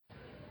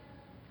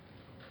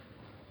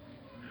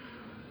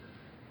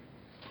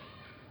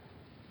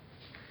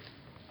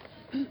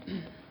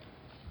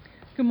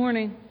Good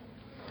morning.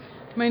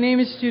 My name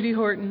is Judy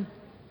Horton.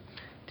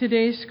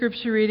 Today's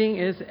scripture reading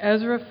is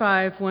Ezra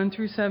 5, 1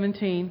 through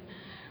 17,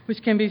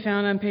 which can be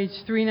found on page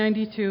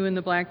 392 in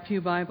the Black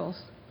Pew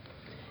Bibles.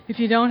 If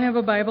you don't have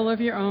a Bible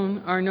of your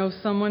own or know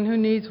someone who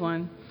needs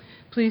one,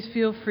 please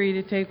feel free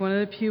to take one of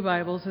the Pew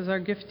Bibles as our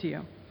gift to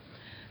you.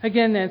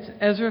 Again, that's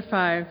Ezra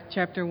 5,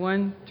 chapter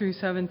 1 through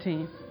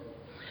 17.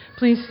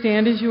 Please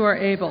stand as you are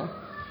able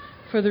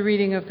for the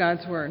reading of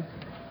God's Word.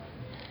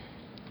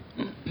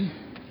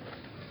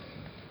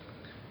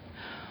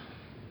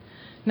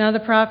 Now the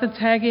prophets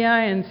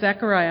Haggai and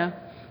Zechariah,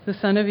 the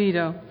son of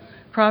Iddo,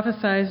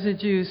 prophesied to the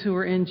Jews who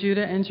were in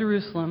Judah and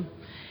Jerusalem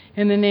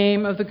in the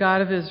name of the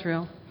God of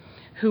Israel,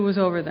 who was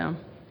over them.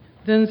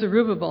 Then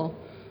Zerubbabel,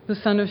 the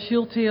son of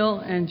Shealtiel,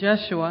 and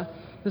Jeshua,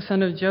 the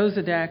son of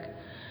Jozadak,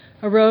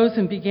 arose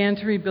and began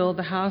to rebuild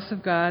the house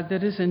of God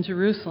that is in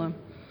Jerusalem.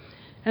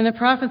 And the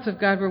prophets of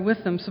God were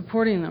with them,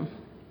 supporting them.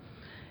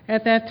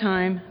 At that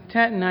time,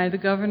 Tattenai, the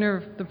governor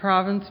of the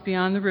province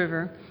beyond the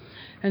river,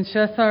 and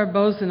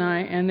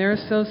Shethar-Bozenai and their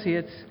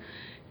associates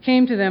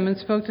came to them and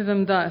spoke to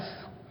them thus: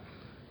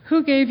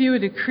 Who gave you a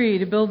decree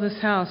to build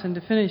this house and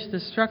to finish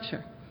this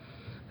structure?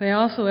 They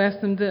also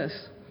asked them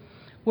this: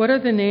 What are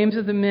the names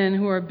of the men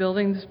who are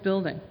building this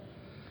building?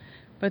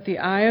 But the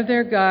eye of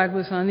their God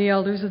was on the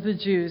elders of the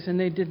Jews, and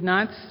they did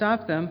not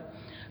stop them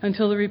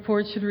until the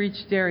report should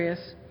reach Darius,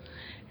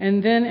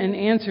 and then an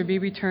answer be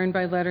returned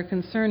by letter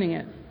concerning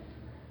it.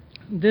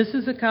 This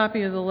is a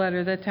copy of the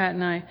letter that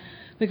Tattenai,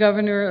 the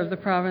governor of the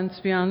province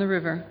beyond the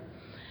river,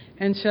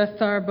 and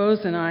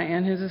Shethar-Bozenai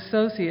and his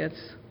associates,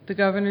 the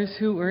governors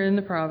who were in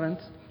the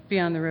province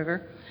beyond the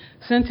river,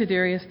 sent to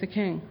Darius the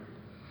king.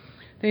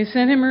 They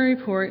sent him a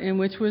report in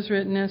which was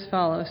written as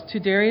follows: To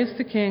Darius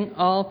the king,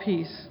 all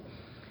peace.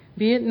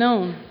 Be it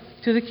known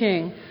to the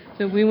king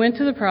that we went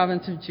to the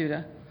province of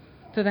Judah,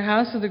 to the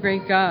house of the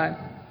great God.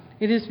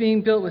 It is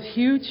being built with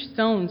huge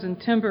stones, and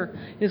timber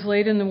is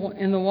laid in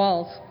the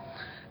walls.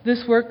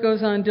 This work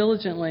goes on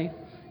diligently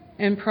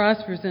and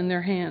prospers in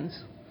their hands.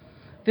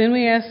 Then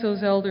we asked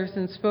those elders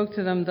and spoke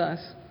to them thus: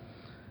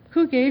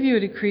 Who gave you a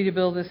decree to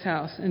build this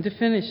house and to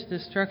finish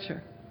this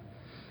structure?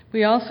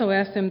 We also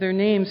asked them their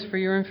names for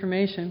your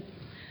information,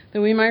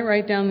 that we might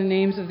write down the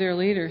names of their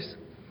leaders.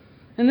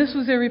 And this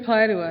was their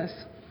reply to us: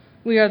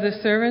 We are the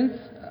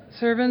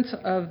servants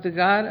of the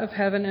God of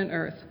heaven and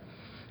earth,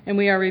 and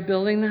we are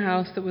rebuilding the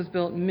house that was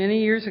built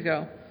many years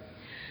ago,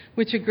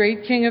 which a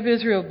great king of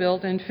Israel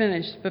built and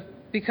finished. But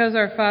because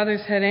our fathers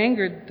had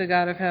angered the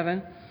God of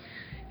heaven,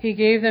 he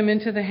gave them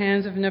into the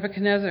hands of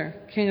Nebuchadnezzar,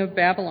 king of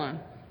Babylon,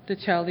 the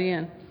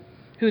Chaldean,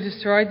 who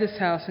destroyed this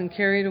house and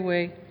carried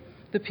away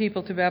the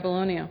people to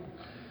Babylonia.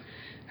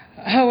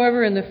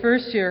 However, in the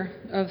first year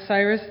of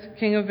Cyrus,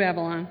 king of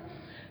Babylon,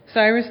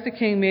 Cyrus the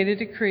king made a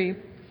decree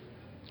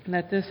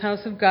that this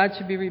house of God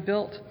should be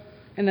rebuilt,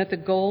 and that the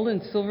gold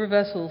and silver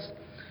vessels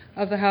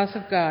of the house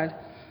of God,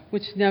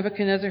 which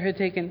Nebuchadnezzar had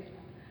taken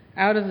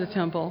out of the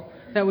temple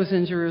that was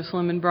in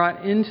Jerusalem and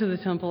brought into the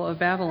temple of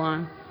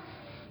Babylon,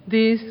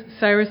 these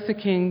Cyrus the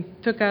king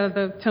took out of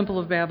the temple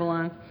of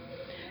Babylon,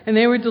 and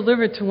they were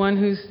delivered to one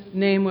whose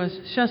name was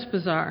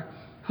Sheshbazzar,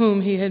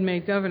 whom he had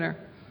made governor.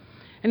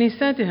 And he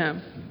said to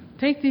him,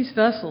 Take these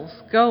vessels,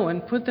 go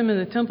and put them in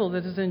the temple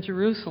that is in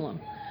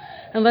Jerusalem,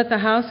 and let the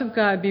house of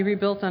God be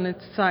rebuilt on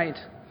its site.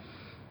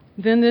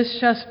 Then this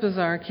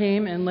Sheshbazzar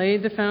came and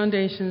laid the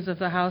foundations of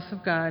the house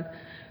of God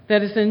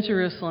that is in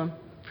Jerusalem.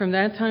 From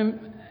that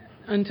time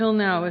until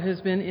now it has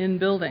been in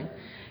building,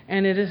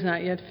 and it is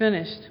not yet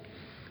finished.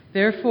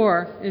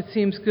 Therefore, if it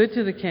seems good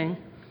to the king,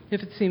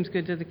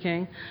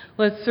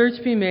 let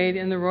search be made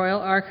in the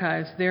royal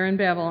archives there in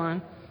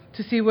Babylon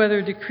to see whether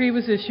a decree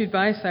was issued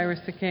by Cyrus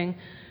the king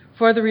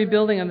for the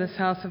rebuilding of this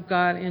house of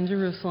God in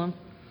Jerusalem,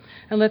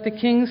 and let the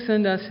king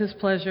send us his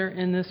pleasure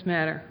in this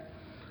matter.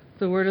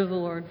 The word of the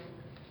Lord.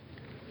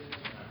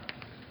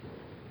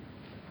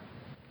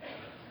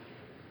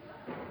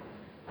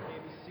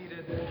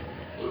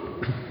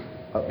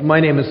 My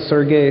name is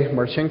Sergei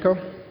Marchenko.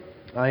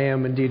 I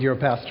am indeed your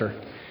pastor.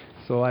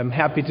 So I'm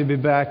happy to be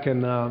back,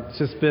 and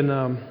it's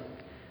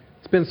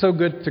been so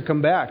good to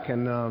come back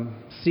and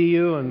see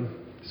you, and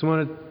just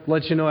want to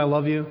let you know I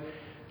love you.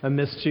 I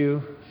missed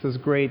you. This is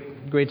great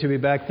to be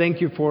back.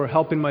 Thank you for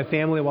helping my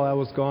family while I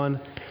was gone.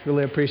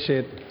 Really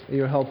appreciate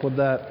your help with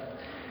that.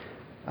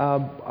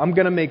 I'm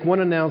going to make one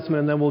announcement,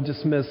 and then we'll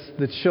dismiss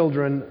the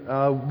children.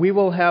 We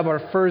will have our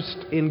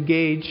first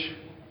Engage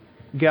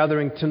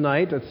gathering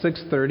tonight at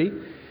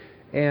 6:30.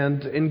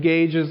 And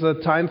Engage is a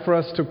time for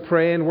us to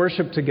pray and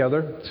worship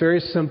together. It's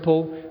very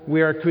simple.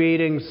 We are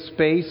creating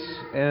space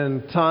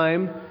and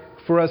time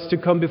for us to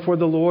come before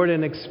the Lord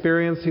and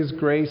experience His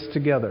grace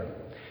together.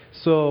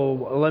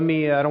 So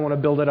I don't want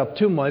to build it up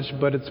too much,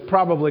 but it's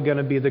probably going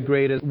to be the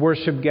greatest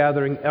worship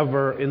gathering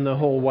ever in the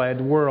whole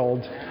wide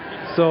world.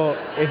 So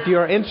if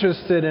you're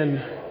interested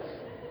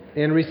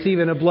in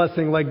receiving a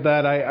blessing like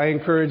that, I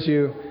encourage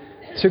you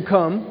to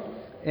come.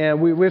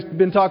 And we've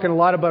been talking a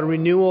lot about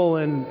renewal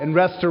and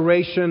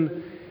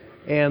restoration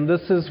And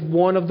this is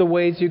one of the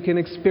ways you can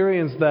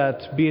experience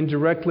that, being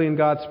directly in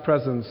God's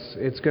presence.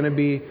 It's going to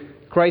be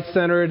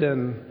Christ-centered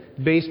and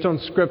based on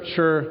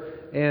Scripture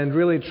and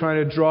really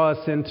trying to draw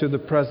us into the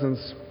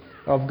presence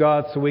of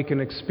God so we can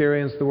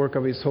experience the work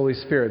of His Holy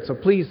Spirit. So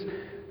please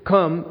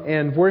come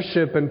and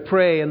worship and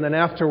pray, and then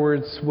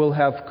afterwards we'll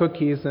have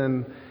cookies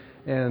and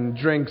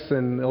drinks,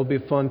 and it'll be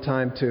a fun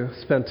time to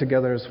spend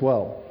together as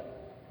well.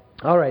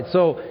 All right,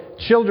 so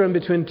children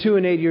between 2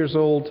 and 8 years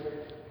old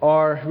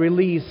are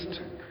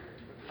released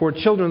for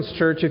Children's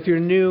Church. If you're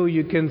new,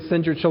 you can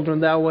send your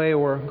children that way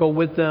or go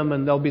with them,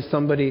 and there'll be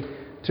somebody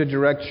to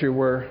direct you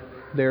where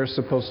they're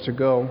supposed to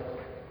go.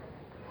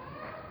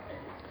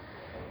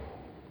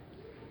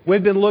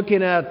 We've been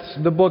looking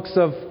at the books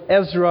of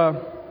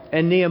Ezra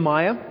and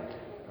Nehemiah.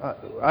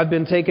 I've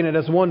been taking it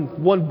as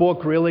one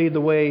book, really,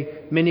 the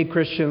way many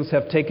Christians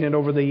have taken it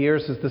over the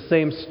years. It's the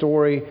same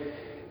story.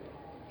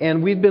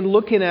 And we've been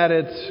looking at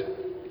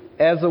it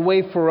as a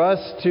way for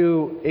us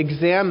to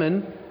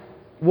examine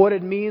what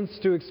it means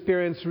to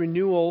experience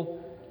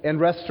renewal and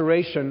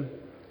restoration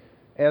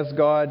as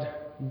God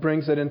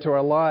brings it into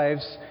our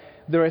lives.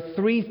 There are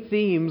 3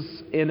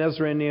 themes in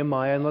Ezra and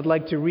Nehemiah, and I'd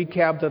like to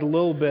recap that a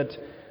little bit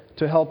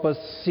to help us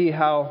see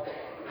how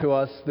to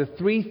us. The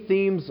 3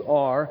 themes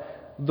are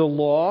the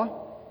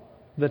law,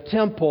 the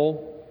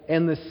temple,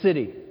 and the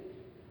city.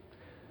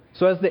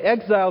 So as the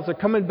exiles are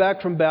coming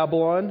back from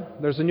Babylon,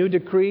 there's a new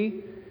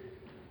decree,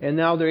 and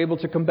now they're able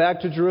to come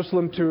back to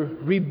Jerusalem to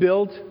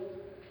rebuild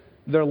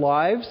their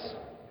lives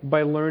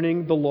by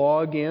learning the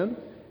law again,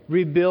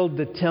 rebuild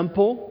the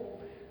temple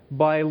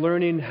by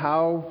learning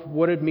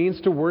what it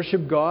means to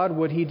worship God,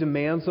 what He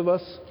demands of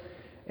us,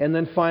 and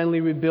then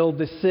finally rebuild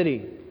the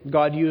city.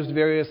 God used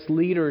various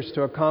leaders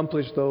to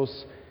accomplish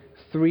those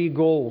 3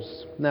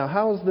 goals. Now,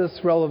 how is this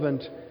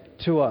relevant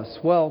to us?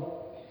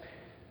 Well,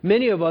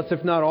 many of us,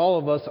 if not all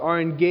of us, are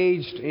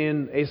engaged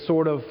in a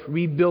sort of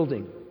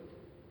rebuilding.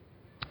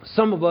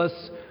 Some of us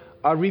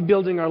are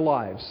rebuilding our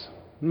lives.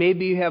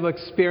 Maybe you have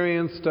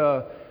experienced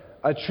a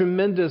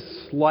tremendous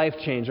life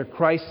change, a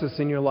crisis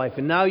in your life,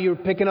 and now you're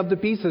picking up the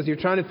pieces. You're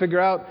trying to figure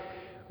out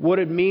what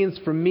it means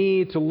for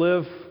me to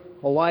live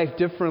a life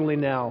differently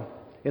now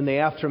in the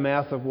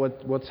aftermath of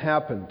what's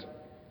happened.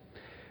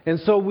 And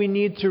so we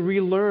need to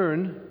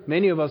relearn,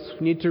 many of us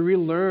need to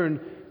relearn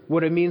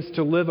what it means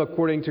to live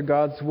according to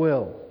God's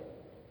will.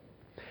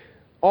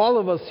 All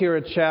of us here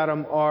at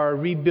Chatham are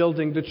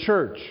rebuilding the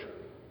church.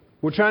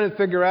 We're trying to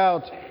figure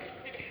out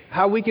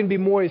how we can be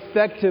more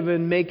effective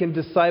in making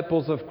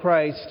disciples of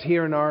Christ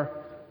here in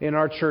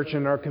our church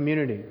and our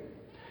community.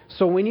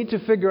 So we need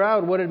to figure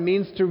out what it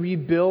means to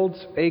rebuild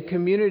a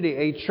community,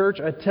 a church,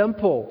 a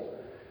temple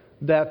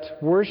that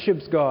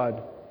worships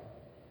God.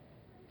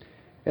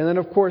 And then,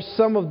 of course,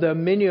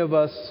 many of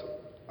us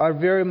are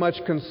very much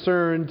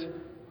concerned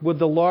with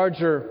the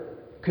larger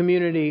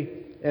community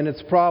and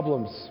its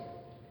problems.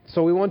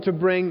 So we want to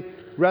bring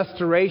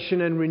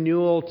restoration and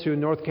renewal to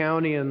North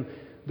County and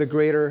the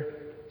greater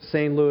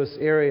St. Louis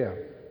area.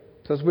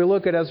 So as we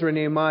look at Ezra and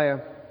Nehemiah,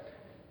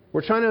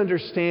 we're trying to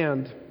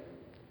understand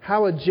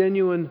how a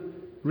genuine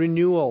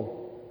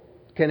renewal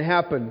can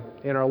happen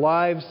in our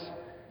lives,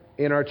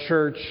 in our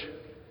church,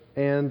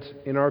 and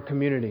in our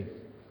community.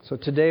 So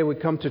today we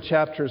come to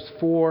chapters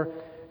 4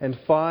 and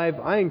 5.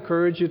 I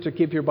encourage you to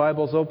keep your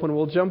Bibles open.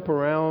 We'll jump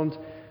around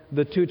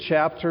the 2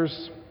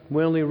 chapters.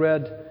 We only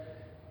read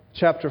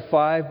chapter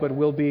 5, but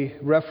we'll be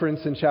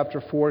referencing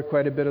chapter 4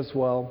 quite a bit as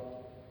well.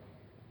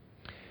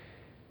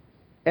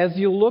 As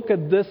you look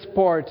at this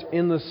part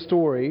in the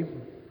story,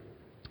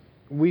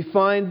 we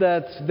find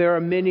that there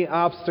are many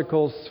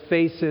obstacles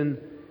facing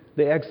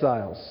the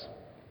exiles.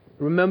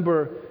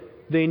 Remember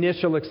the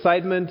initial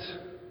excitement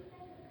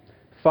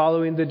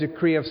following the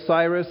decree of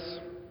Cyrus.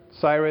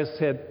 Cyrus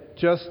had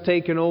just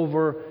taken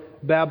over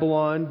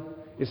Babylon,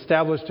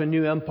 established a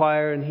new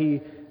empire, and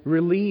he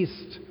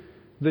released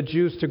the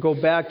Jews to go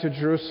back to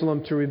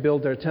Jerusalem to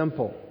rebuild their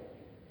temple.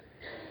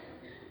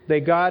 They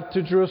got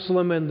to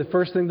Jerusalem, and the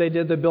first thing they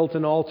did, they built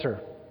an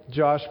altar.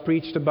 Josh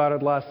preached about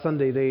it last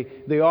Sunday.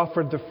 They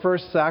offered the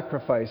first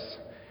sacrifice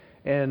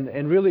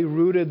and really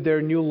rooted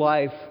their new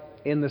life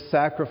in the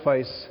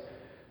sacrifice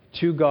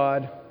to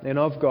God and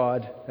of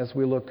God as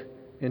we look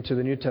into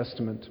the New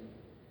Testament.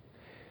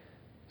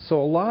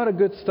 So a lot of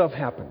good stuff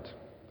happened.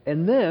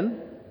 And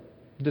then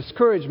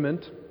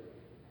discouragement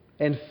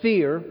and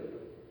fear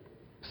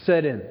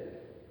set in.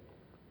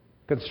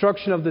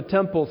 Construction of the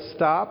temple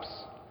stops,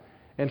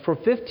 and for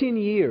 15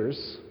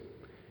 years,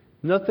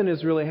 nothing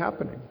is really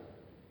happening.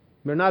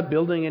 They're not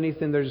building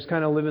anything, they're just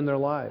kind of living their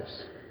lives.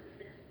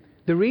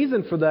 The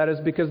reason for that is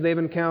because they've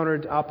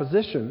encountered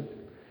opposition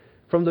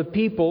from the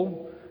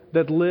people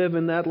that live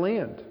in that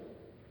land.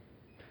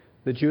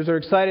 The Jews are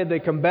excited, they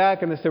come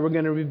back and they say, we're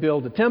going to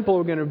rebuild the temple,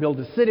 we're going to rebuild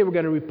the city, we're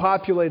going to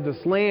repopulate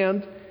this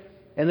land.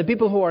 And the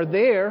people who are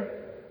there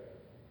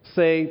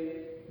say,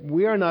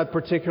 we are not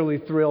particularly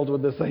thrilled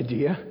with this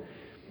idea.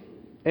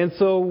 And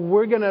so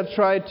we're going to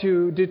try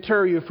to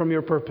deter you from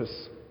your purpose.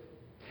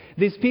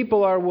 These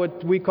people are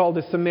what we call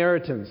the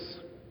Samaritans.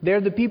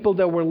 They're the people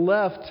that were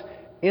left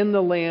in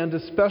the land,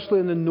 especially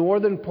in the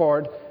northern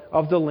part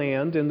of the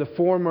land, in the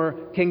former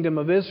kingdom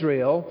of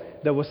Israel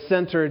that was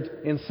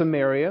centered in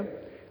Samaria.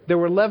 They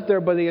were left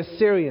there by the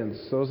Assyrians.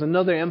 So it was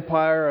another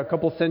empire a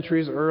couple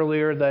centuries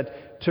earlier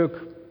that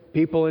took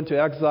people into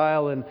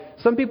exile, and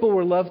some people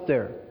were left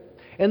there.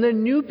 And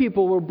then new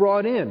people were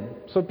brought in.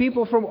 So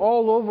people from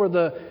all over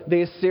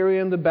the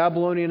Assyrian, the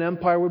Babylonian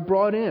Empire were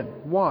brought in.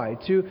 Why?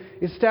 To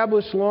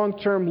establish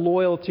long-term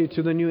loyalty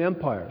to the new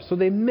empire. So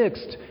they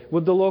mixed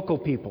with the local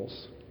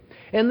peoples.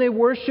 And they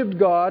worshipped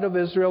God of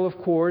Israel, of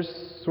course,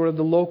 sort of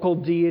the local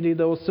deity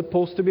that was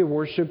supposed to be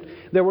worshipped.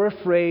 They were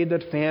afraid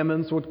that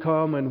famines would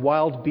come and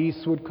wild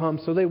beasts would come,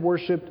 so they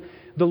worshipped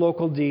the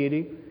local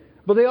deity.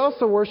 But they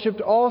also worshipped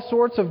all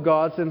sorts of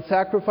gods and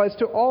sacrificed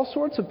to all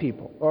sorts of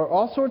people, or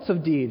all sorts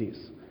of deities.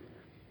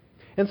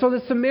 And so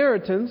the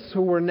Samaritans,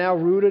 who were now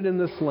rooted in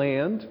this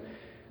land,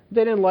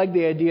 they didn't like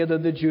the idea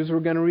that the Jews were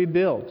going to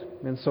rebuild.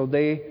 And so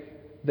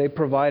they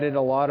provided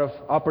a lot of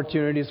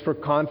opportunities for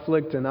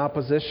conflict and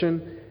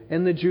opposition,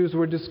 and the Jews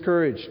were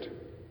discouraged.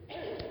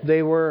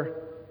 They were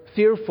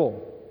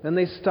fearful, and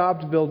they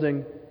stopped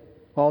building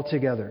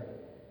altogether.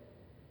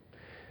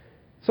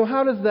 So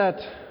how does that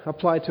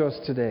apply to us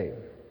today?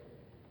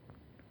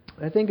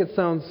 I think it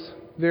sounds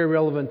very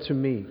relevant to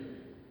me.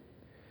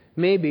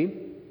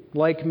 Maybe,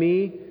 like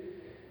me,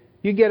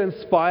 you get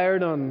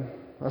inspired on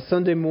a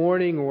Sunday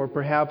morning or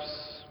perhaps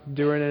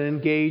during an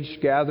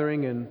engaged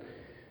gathering and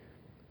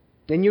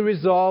you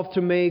resolve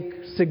to make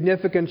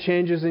significant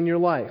changes in your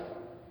life.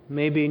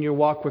 Maybe in your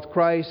walk with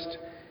Christ,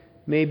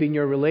 maybe in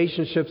your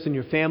relationships, in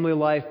your family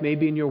life,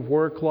 maybe in your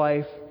work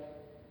life.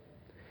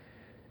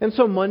 And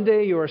so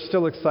Monday you are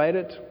still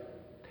excited.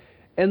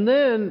 And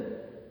then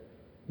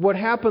what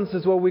happens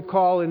is what we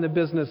call in the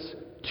business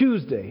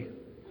Tuesday.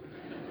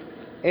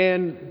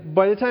 And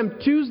by the time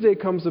Tuesday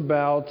comes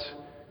about,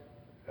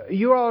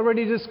 you're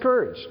already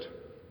discouraged.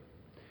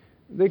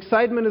 The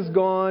excitement is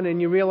gone, and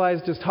you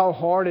realize just how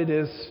hard it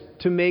is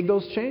to make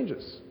those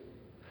changes.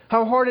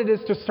 How hard it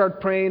is to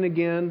start praying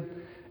again,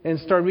 and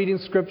start reading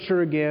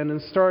Scripture again, and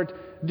start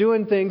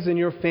doing things in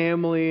your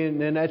family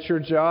and at your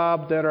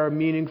job that are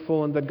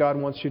meaningful and that God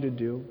wants you to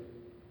do.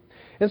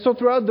 And so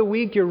throughout the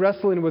week, you're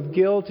wrestling with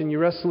guilt, and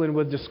you're wrestling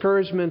with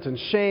discouragement and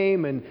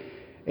shame, and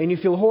you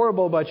feel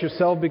horrible about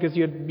yourself because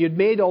you'd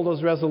made all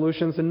those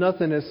resolutions and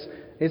nothing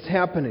is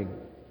happening.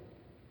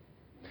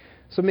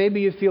 So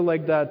maybe you feel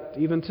like that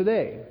even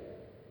today.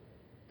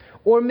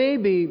 Or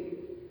maybe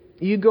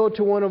you go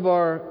to one of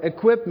our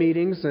Equip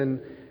meetings and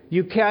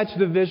you catch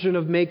the vision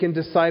of making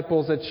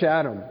disciples at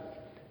Chatham.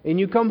 And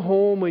you come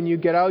home and you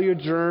get out your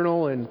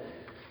journal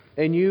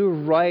and you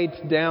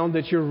write down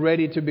that you're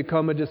ready to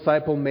become a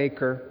disciple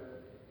maker.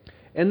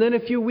 And then a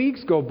few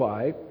weeks go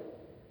by,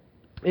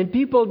 and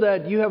people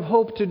that you have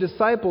hoped to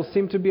disciple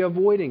seem to be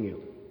avoiding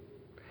you.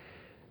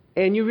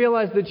 And you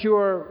realize that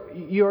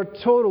you're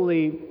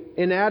totally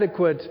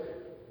inadequate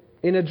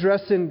in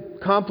addressing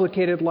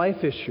complicated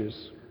life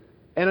issues.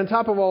 And on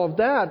top of all of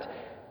that,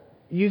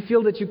 you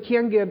feel that you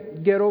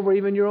can't get over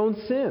even your own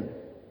sin.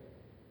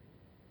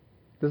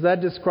 Does that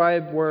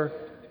describe where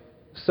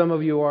some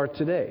of you are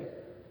today?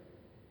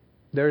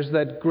 There's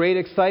that great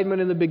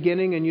excitement in the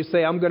beginning, and you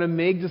say, I'm going to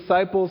make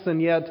disciples,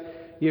 and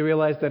yet you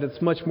realize that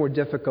it's much more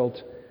difficult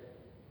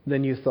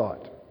than you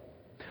thought.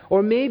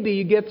 Or maybe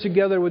you get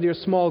together with your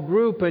small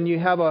group and you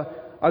have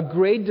a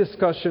great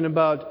discussion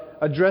about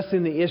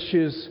addressing the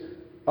issues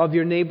of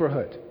your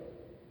neighborhood.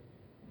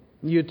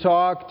 You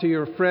talk to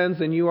your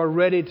friends and you are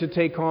ready to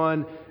take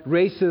on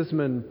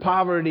racism and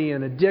poverty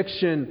and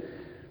addiction.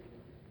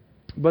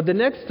 But the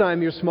next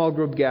time your small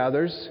group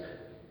gathers,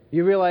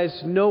 you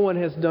realize no one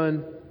has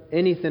done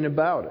anything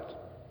about it.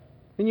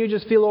 And you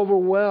just feel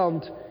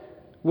overwhelmed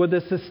with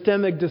the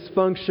systemic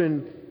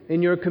dysfunction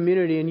in your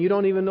community, and you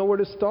don't even know where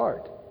to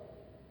start.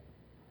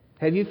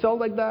 Have you felt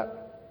like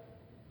that?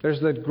 There's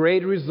that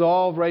great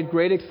resolve, right?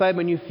 Great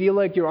excitement. You feel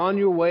like you're on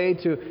your way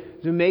to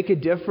make a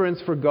difference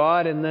for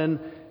God, and then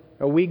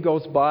a week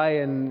goes by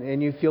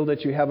and you feel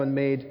that you haven't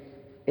made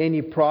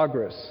any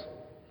progress.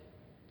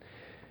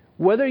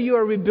 Whether you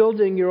are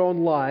rebuilding your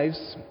own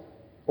lives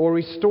or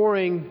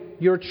restoring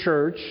your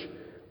church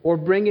or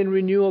bringing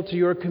renewal to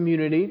your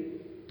community,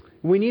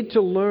 we need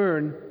to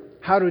learn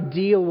how to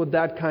deal with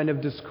that kind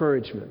of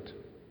discouragement.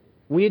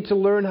 We need to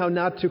learn how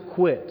not to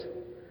quit,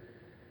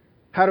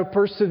 how to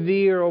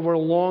persevere over a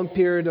long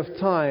period of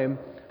time,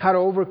 how to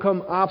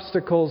overcome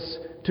obstacles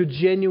to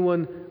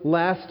genuine,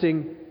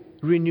 lasting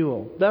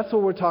renewal. That's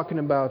what we're talking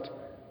about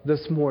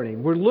this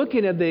morning. We're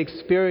looking at the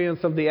experience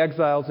of the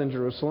exiles in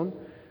Jerusalem,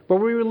 but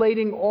we're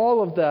relating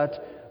all of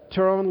that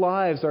to our own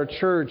lives, our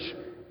church,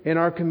 and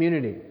our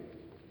community.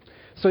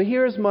 So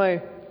here's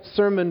my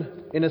sermon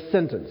in a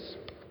sentence.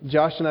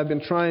 Josh and I have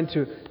been trying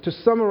to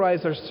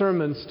summarize our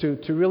sermons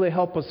to really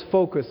help us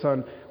focus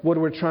on what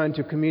we're trying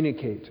to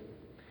communicate.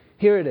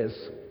 Here it is.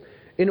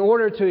 In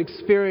order to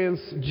experience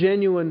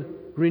genuine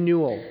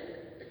renewal,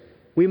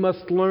 we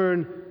must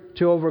learn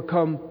to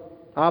overcome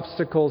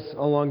obstacles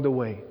along the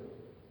way.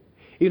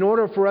 In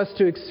order for us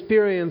to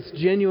experience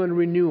genuine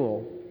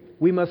renewal,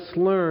 we must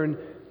learn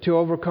to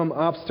overcome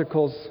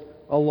obstacles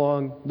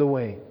along the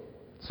way.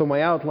 So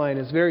my outline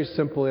is very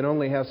simple. It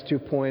only has 2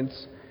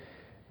 points,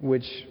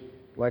 which,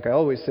 like I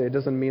always say, it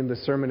doesn't mean the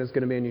sermon is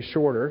going to be any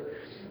shorter.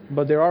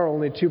 But there are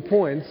only 2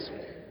 points.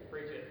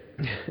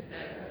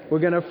 We're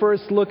going to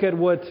first look at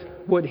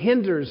what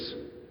hinders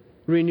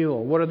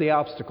renewal. What are the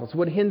obstacles?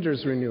 What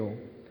hinders renewal?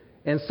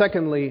 And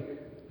secondly,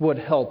 what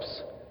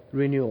helps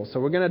renewal. So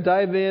we're going to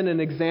dive in and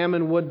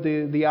examine what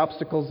the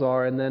obstacles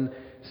are and then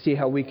see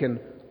how we can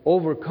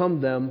overcome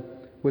them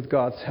with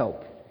God's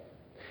help.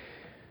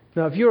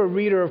 Now, if you're a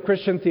reader of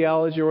Christian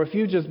theology or if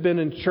you've just been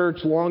in church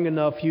long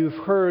enough,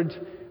 you've heard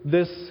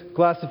this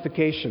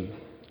classification.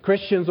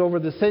 Christians over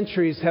the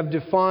centuries have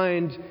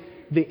defined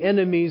the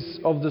enemies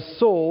of the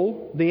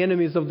soul, the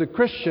enemies of the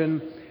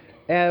Christian,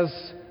 as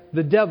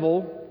the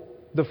devil,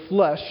 the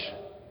flesh,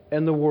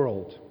 and the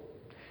world.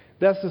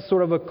 That's a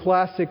sort of a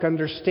classic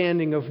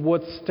understanding of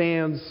what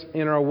stands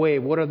in our way.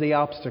 What are the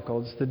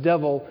obstacles? The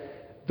devil,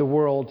 the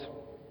world,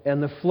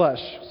 and the flesh.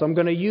 So I'm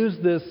going to use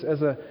this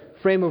as a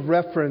frame of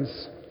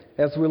reference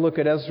as we look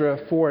at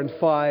Ezra 4 and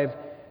 5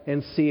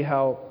 and see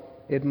how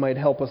it might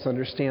help us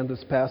understand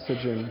this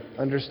passage and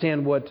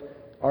understand what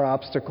our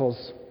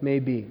obstacles may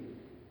be.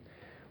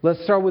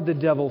 Let's start with the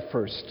devil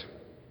first,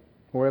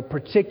 or a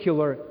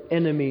particular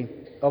enemy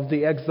of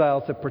the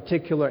exiles, a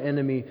particular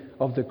enemy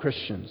of the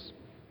Christians.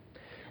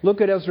 Look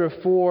at Ezra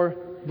 4,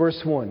 verse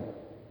 1.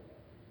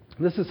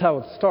 This is how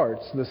it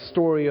starts, the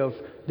story of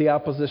the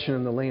opposition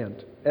in the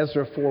land.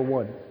 Ezra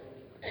 4:1.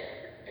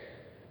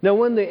 Now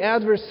when the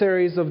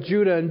adversaries of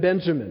Judah and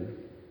Benjamin,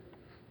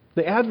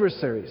 the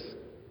adversaries,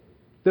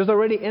 there's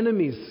already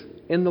enemies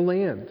in the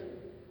land.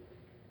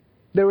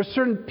 There were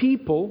certain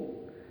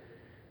people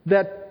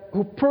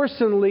who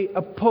personally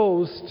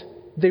opposed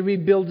the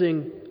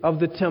rebuilding of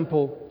the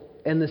temple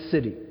and the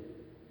city.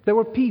 There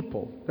were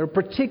people, there were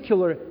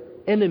particular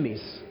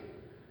enemies.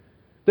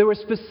 There were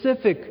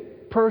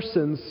specific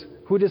persons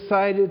who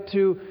decided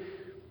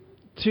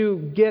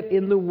to get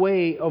in the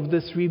way of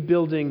this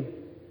rebuilding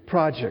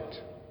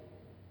project.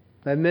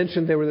 I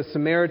mentioned there were the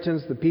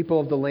Samaritans, the people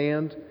of the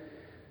land.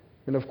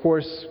 And of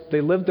course, they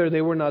lived there.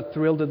 They were not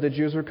thrilled that the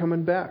Jews were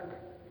coming back.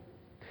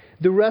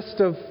 The rest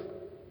of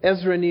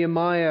Ezra and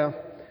Nehemiah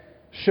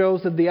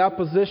shows that the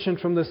opposition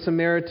from the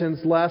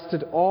Samaritans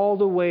lasted all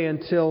the way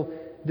until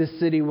the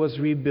city was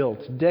rebuilt,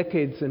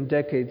 decades and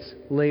decades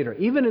later.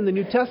 Even in the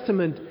New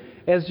Testament,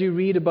 as you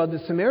read about the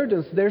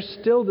Samaritans, there's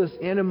still this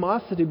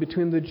animosity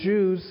between the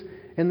Jews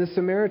and the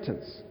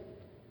Samaritans.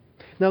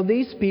 Now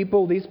these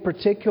people, these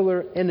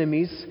particular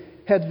enemies,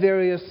 had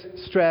various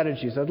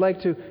strategies. I'd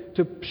like to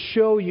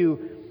show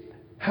you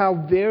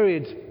how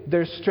varied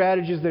their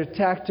strategies, their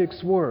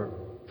tactics were.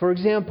 For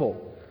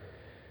example,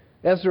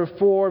 Ezra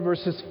 4,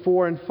 verses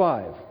 4 and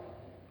 5.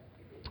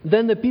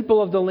 Then the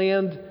people of the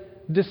land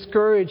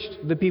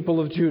discouraged the people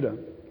of Judah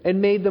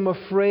and made them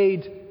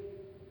afraid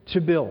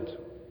to build.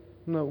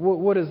 Now,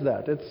 what is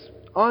that? It's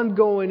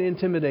ongoing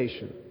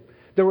intimidation.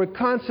 They were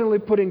constantly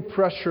putting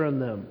pressure on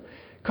them,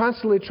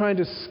 constantly trying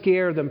to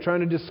scare them, trying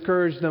to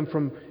discourage them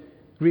from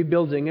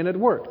rebuilding, and it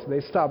worked.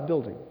 They stopped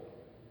building.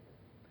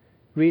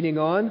 Reading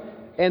on,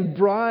 and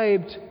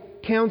bribed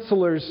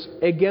counselors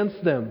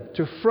against them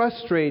to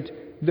frustrate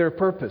their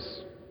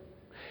purpose.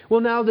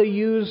 Well, now they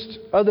used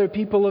other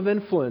people of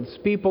influence,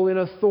 people in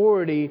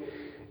authority,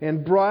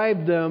 and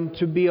bribed them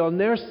to be on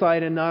their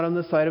side and not on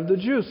the side of the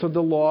Jews, so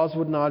the laws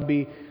would not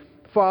be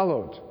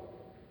followed.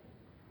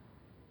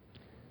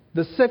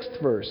 The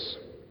 6th verse.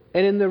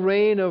 And in the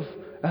reign of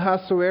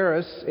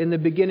Ahasuerus, in the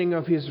beginning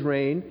of his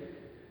reign,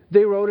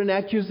 they wrote an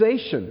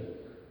accusation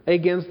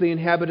against the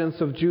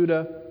inhabitants of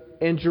Judah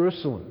and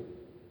Jerusalem.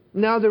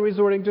 Now they're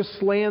resorting to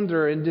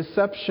slander and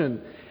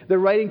deception. They're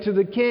writing to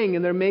the king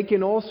and they're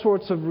making all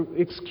sorts of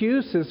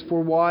excuses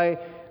for why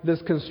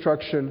this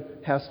construction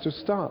has to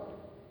stop.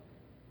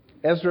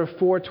 Ezra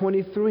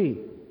 4:23.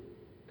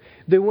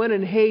 They went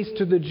in haste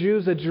to the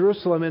Jews at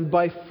Jerusalem and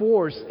by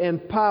force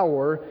and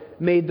power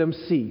made them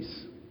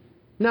cease.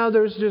 Now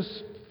there's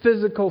just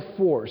physical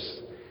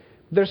force.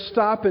 They're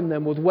stopping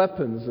them with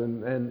weapons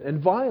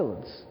and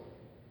violence.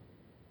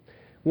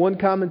 One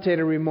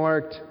commentator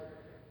remarked,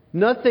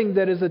 "Nothing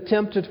that is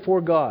attempted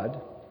for God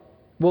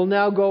will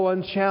now go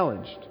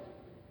unchallenged,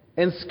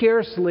 and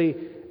scarcely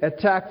a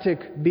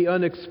tactic be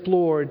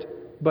unexplored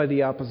by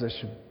the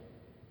opposition."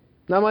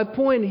 Now my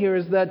point here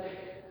is that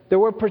there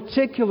were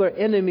particular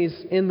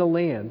enemies in the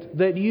land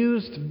that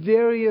used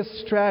various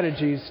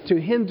strategies to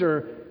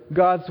hinder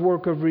God's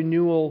work of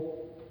renewal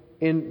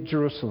in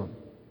Jerusalem.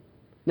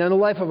 Now, in the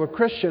life of a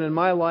Christian, in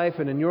my life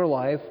and in your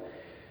life,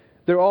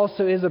 there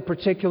also is a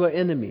particular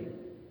enemy,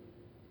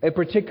 a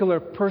particular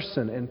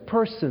person and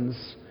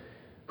persons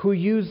who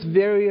use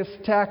various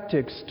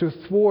tactics to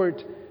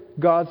thwart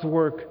God's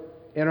work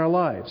in our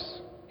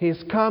lives. He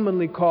is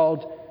commonly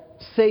called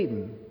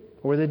Satan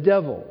or the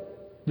devil,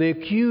 the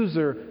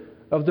accuser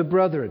of the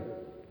brethren.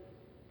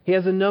 He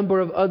has a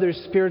number of other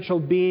spiritual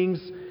beings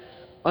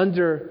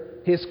under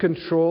his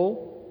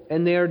control,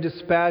 and they are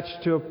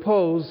dispatched to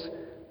oppose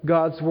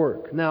God's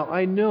work. Now,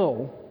 I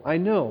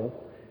know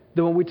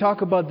that when we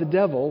talk about the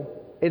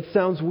devil, it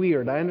sounds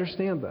weird. I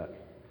understand that.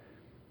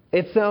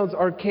 It sounds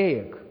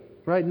archaic,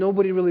 right?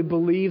 Nobody really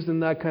believes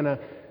in that kind of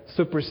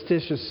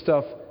superstitious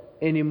stuff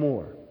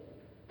anymore.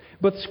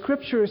 But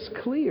Scripture is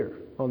clear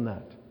on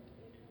that.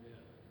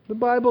 The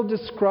Bible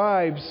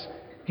describes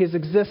his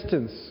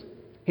existence,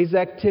 his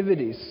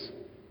activities.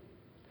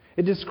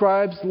 It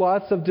describes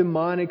lots of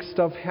demonic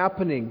stuff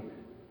happening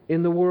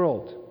in the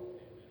world.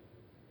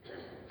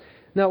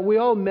 Now, we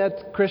all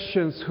met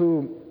Christians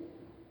who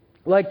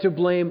like to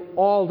blame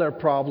all their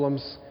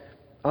problems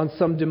on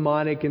some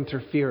demonic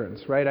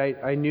interference, right?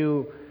 I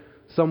knew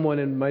someone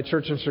in my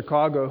church in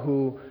Chicago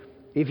who,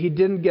 if he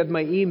didn't get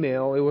my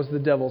email, it was the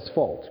devil's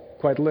fault,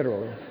 quite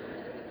literally.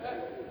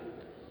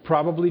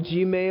 Probably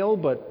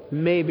Gmail, but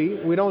maybe,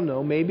 we don't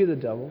know, maybe the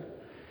devil.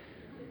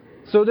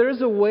 So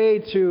there's a way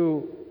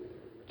to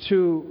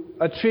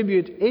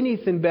attribute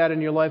anything bad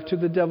in your life to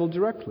the devil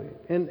directly.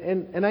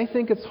 And I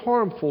think it's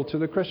harmful to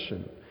the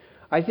Christian.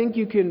 I think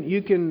you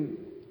can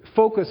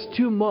focus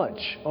too much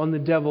on the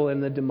devil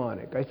and the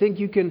demonic. I think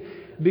you can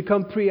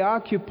become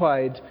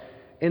preoccupied,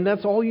 and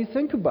that's all you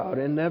think about,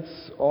 and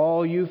that's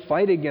all you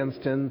fight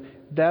against, and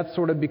that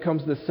sort of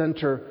becomes the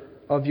center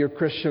of your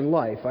Christian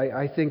life.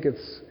 I think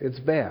it's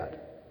bad.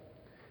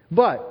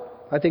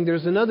 But I think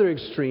there's another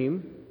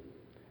extreme,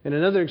 and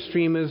another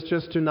extreme is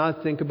just to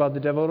not think about the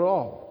devil at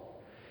all,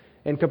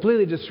 and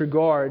completely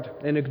disregard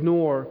and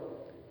ignore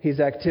his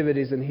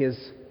activities and his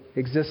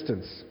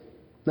existence.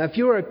 Now, if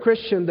you're a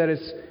Christian that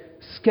is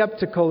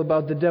skeptical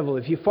about the devil,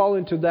 if you fall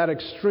into that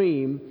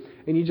extreme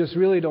and you just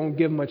really don't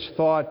give much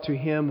thought to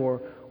him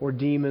or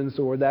demons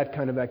or that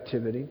kind of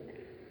activity,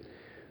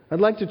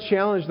 I'd like to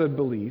challenge that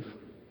belief.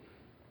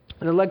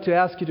 And I'd like to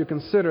ask you to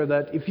consider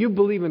that if you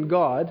believe in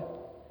God,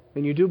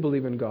 and you do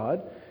believe in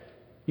God,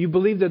 you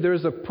believe that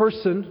there's a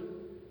person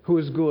who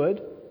is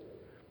good,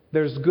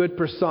 there's good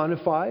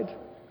personified.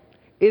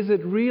 Is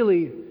it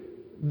really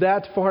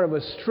that far of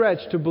a stretch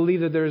to believe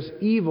that there's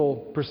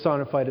evil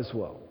personified as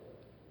well?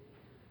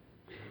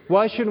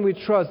 Why shouldn't we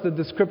trust that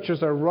the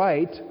Scriptures are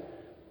right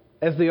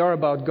as they are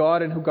about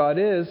God and who God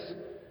is,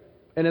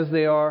 and as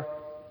they are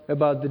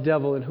about the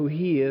devil and who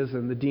he is,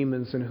 and the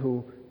demons and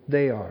who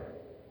they are?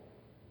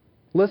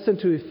 Listen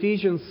to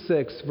Ephesians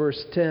 6,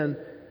 verse 10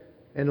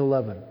 and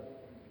 11.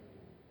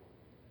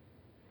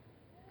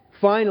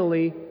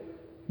 Finally,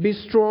 be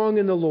strong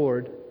in the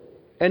Lord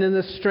and in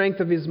the strength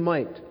of his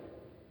might.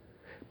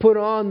 Put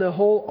on the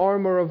whole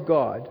armor of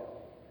God,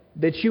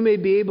 that you may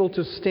be able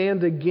to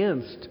stand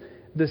against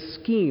the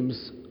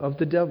schemes of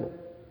the devil.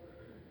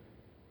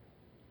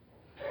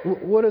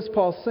 What is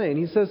Paul saying?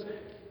 He says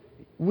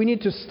we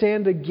need to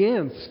stand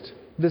against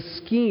the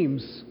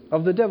schemes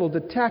of the devil,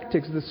 the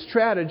tactics, the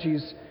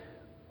strategies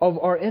of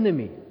our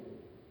enemy.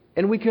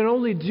 And we can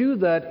only do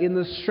that in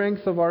the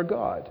strength of our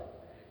God.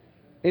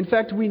 In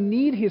fact, we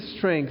need his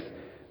strength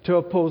to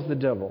oppose the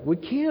devil. We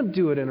can't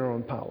do it in our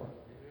own power.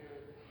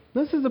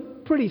 This is a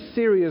pretty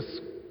serious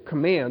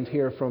command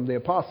here from the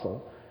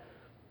apostle,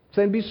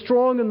 saying, be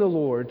strong in the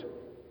Lord,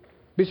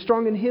 be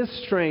strong in his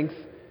strength,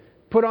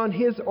 put on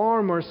his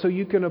armor so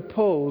you can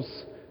oppose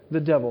the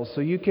devil,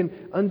 so you can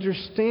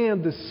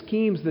understand the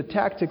schemes, the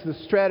tactics, the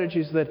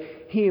strategies that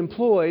he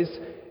employs,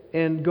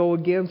 and go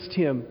against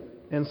him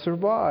and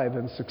survive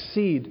and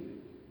succeed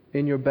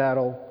in your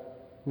battle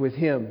with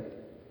him.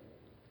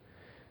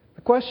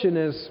 The question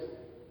is,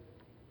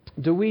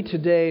 do we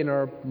today in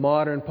our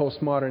modern,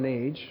 postmodern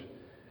age,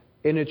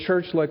 in a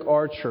church like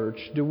our church,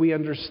 do we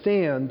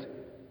understand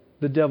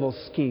the devil's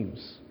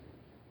schemes?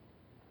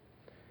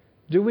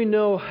 Do we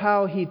know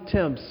how he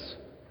tempts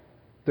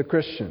the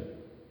Christian?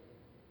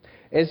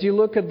 As you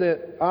look at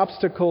the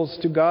obstacles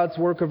to God's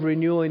work of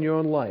renewal in your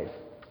own life,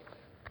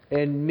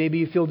 and maybe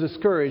you feel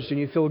discouraged and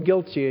you feel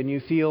guilty and you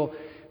feel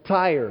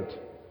tired,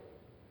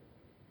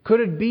 could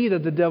it be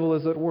that the devil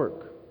is at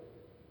work?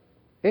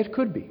 It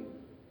could be.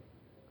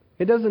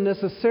 It doesn't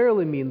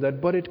necessarily mean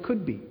that, but it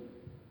could be.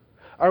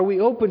 Are we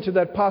open to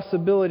that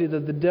possibility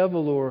that the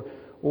devil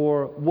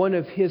or one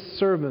of his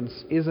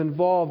servants is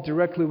involved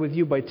directly with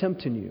you by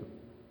tempting you?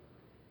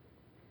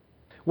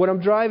 What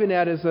I'm driving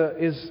at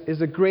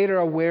is a greater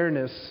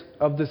awareness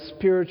of the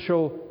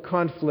spiritual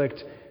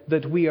conflict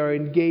that we are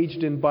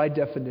engaged in by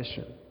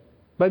definition.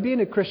 By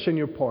being a Christian,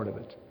 you're part of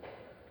it.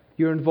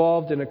 You're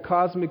involved in a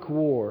cosmic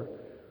war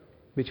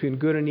between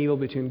good and evil,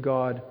 between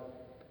God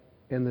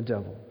and the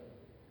devil.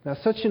 Now,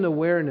 such an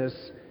awareness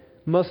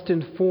must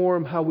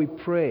inform how we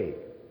pray,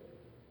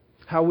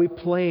 how we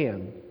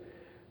plan,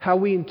 how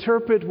we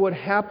interpret what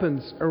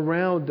happens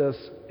around us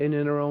and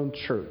in our own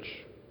church.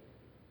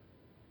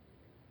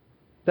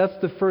 That's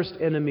the first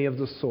enemy of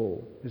the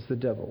soul, is the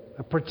devil,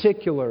 a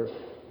particular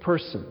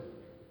person.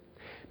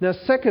 Now,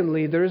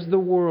 secondly, there's the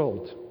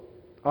world,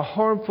 a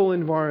harmful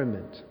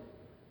environment.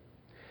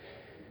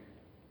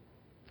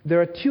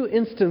 There are two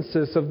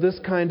instances of this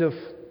kind of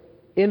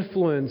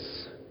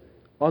influence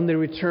on the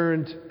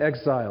returned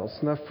exiles.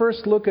 Now,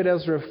 first look at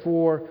Ezra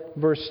 4,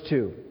 verse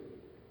 2.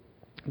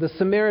 The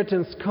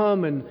Samaritans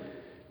come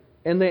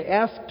and they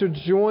ask to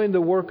join the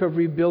work of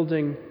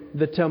rebuilding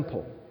the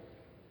temple.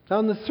 Now,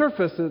 on the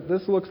surface,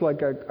 this looks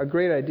like a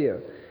great idea.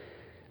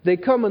 They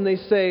come and they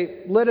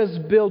say, "Let us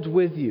build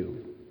with you,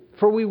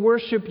 for we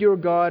worship your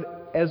God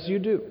as you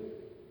do."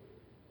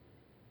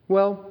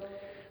 Well,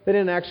 they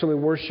didn't actually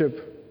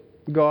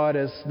worship God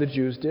as the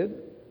Jews did.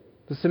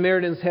 The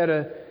Samaritans had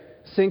a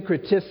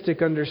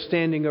syncretistic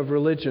understanding of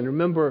religion.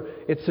 Remember,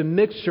 it's a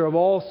mixture of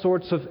all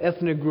sorts of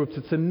ethnic groups.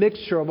 It's a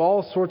mixture of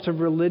all sorts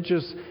of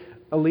religious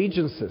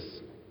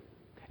allegiances.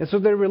 And so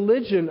their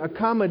religion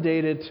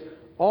accommodated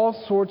all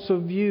sorts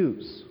of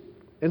views.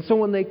 And so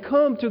when they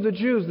come to the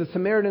Jews, the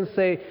Samaritans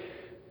say,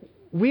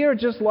 "We are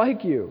just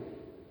like you.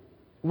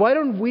 Why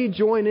don't we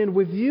join in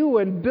with you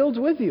and build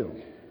with you?"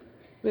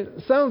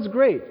 It sounds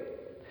great.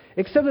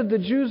 Except that the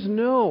Jews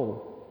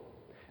know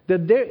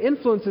that their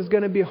influence is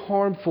going to be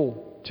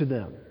harmful to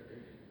them.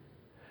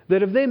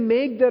 That if they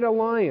make that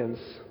alliance,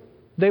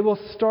 they will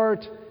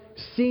start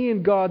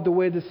seeing God the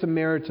way the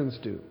Samaritans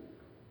do.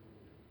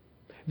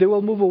 They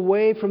will move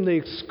away from the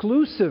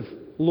exclusive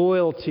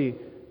loyalty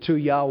to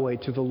Yahweh,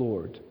 to the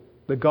Lord,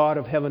 the God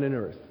of heaven and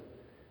earth.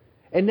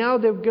 And now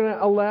they're going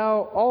to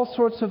allow all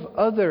sorts of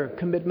other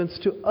commitments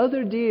to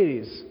other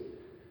deities.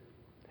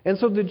 And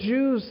so the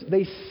Jews,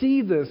 they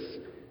see this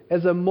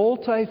as a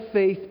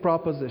multi-faith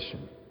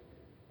proposition.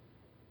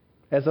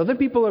 As other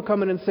people are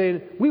coming and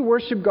saying, "We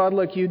worship God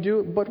like you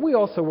do, but we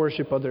also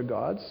worship other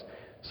gods,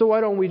 so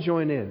why don't we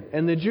join in?"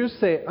 And the Jews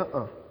say,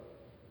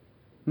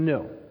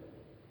 no.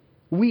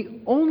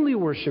 We only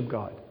worship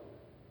God.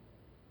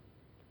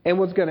 And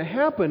what's going to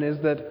happen is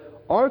that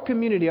our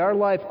community, our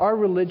life, our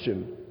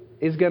religion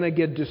is going to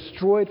get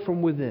destroyed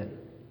from within.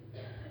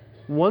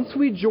 Once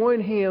we join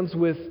hands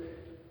with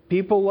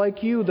people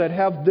like you that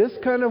have this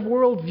kind of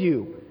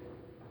worldview,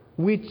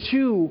 we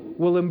too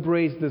will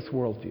embrace this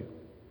worldview.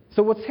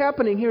 So what's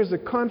happening here is a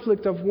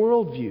conflict of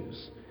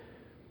worldviews.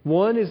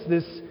 One is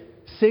this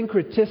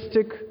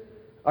syncretistic,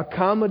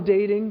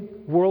 accommodating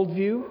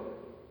worldview,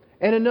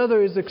 and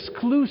another is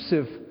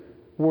exclusive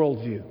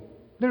worldview.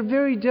 They're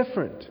very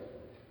different.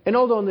 And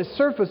although on the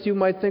surface you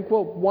might think,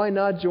 well, why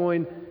not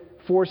join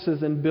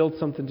forces and build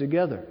something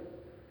together?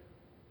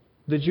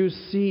 The Jews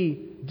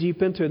see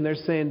deep into it and they're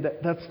saying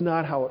that that's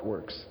not how it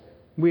works.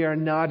 We are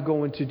not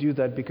going to do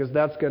that because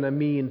that's going to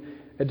mean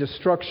a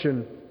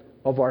destruction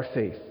of our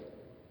faith.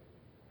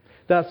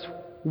 That's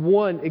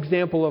one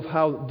example of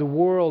how the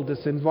world,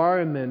 this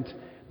environment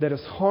that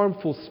is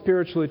harmful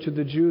spiritually to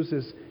the Jews,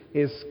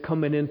 is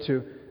coming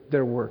into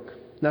their work.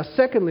 Now,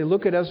 secondly,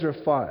 look at Ezra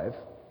 5.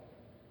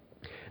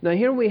 Now,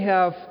 here we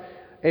have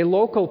a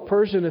local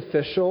Persian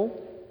official,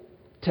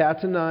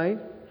 Tattenai,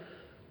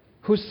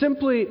 who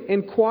simply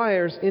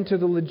inquires into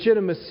the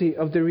legitimacy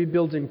of the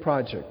rebuilding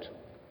project.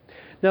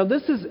 Now,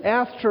 this is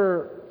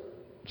after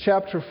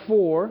chapter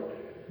 4.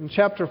 In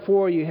chapter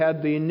 4, you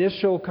had the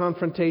initial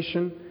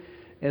confrontation,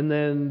 and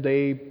then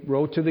they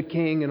wrote to the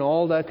king, and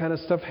all that kind of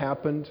stuff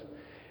happened.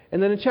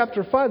 And then in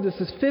chapter 5,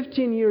 this is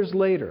 15 years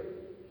later.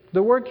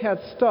 The work had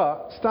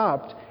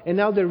stopped, and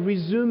now they're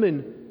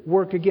resuming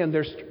work again.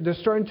 They're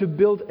starting to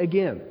build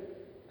again.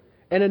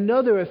 And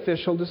another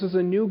official, this is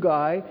a new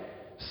guy,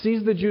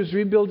 sees the Jews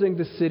rebuilding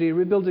the city,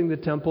 rebuilding the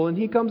temple, and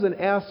he comes and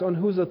asks on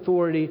whose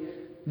authority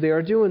they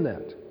are doing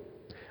that.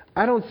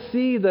 I don't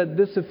see that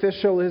this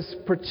official is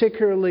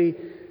particularly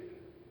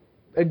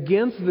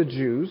against the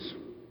Jews.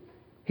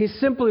 He's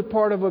simply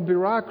part of a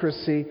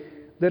bureaucracy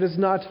that is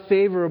not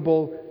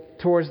favorable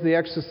towards the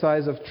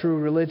exercise of true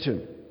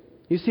religion.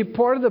 You see,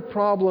 part of the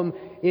problem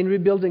in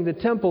rebuilding the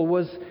temple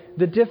was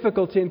the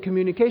difficulty in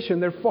communication.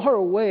 They're far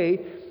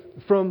away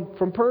from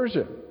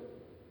Persia.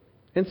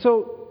 And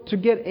so to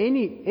get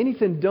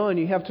anything done,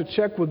 you have to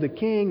check with the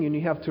king, and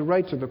you have to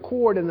write to the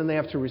court, and then they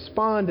have to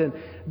respond, and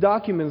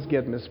documents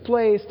get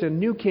misplaced, and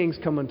new kings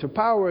come into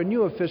power, and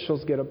new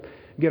officials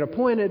get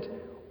appointed.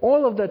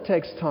 All of that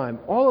takes time.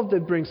 All of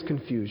that brings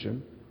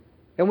confusion.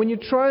 And when you're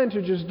trying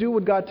to just do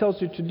what God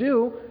tells you to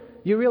do,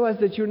 you realize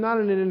that you're not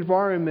in an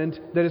environment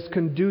that is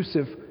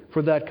conducive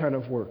for that kind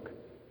of work.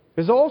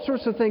 There's all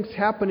sorts of things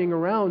happening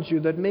around you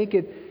that make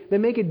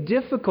it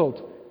difficult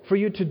for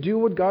you to do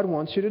what God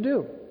wants you to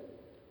do.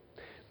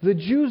 The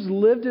Jews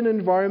lived in an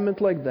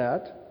environment like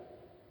that.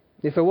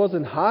 If it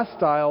wasn't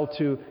hostile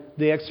to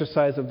the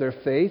exercise of their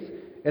faith,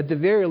 at the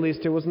very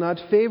least it was not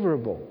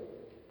favorable.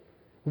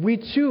 We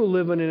too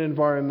live in an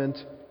environment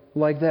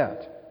like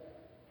that.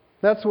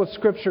 That's what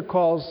Scripture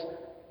calls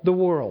the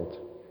world.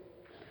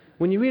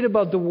 When you read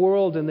about the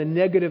world and the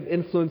negative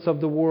influence of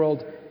the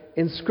world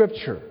in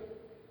Scripture,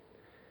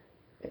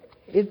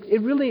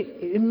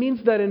 it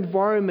means that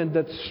environment,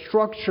 that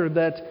structure,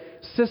 that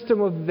system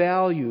of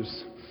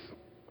values,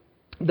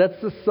 that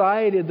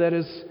society that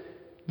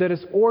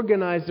is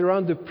organized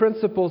around the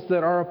principles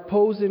that are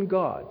opposing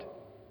God.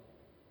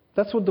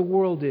 That's what the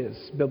world is,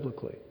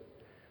 biblically.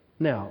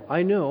 Now,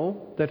 I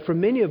know that for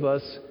many of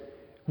us,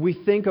 we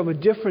think of a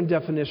different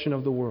definition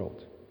of the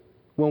world.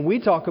 When we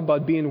talk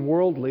about being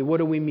worldly, what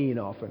do we mean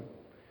often?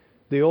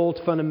 The old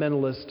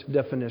fundamentalist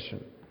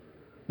definition.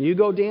 You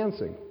go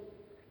dancing.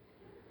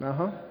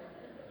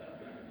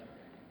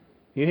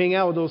 You hang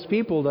out with those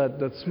people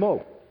that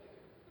smoke,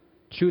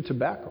 chew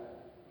tobacco.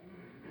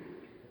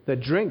 that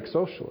drink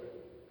socially.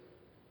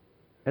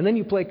 And then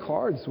you play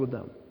cards with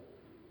them.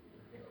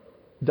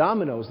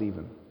 Dominoes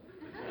even.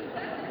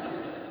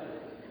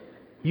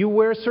 You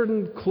wear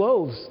certain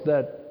clothes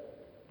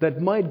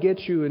that might get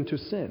you into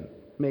sin,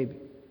 maybe.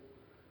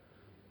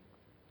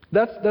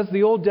 That's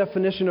the old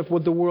definition of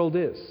what the world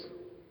is.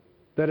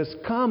 That is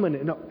common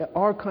in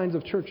our kinds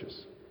of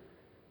churches.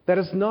 That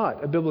is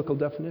not a biblical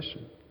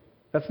definition.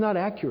 That's not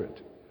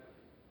accurate.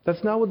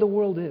 That's not what the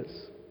world is.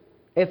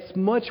 It's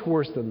much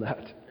worse than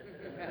that.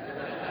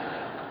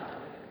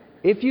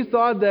 If you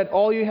thought that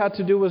all you had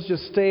to do was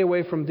just stay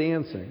away from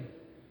dancing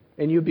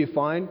and you'd be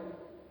fine,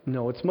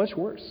 no, it's much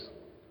worse.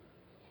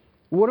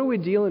 What are we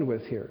dealing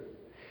with here?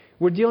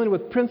 We're dealing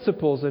with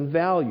principles and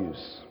values.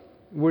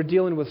 We're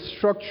dealing with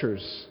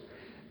structures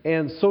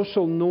and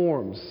social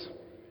norms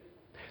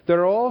that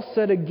are all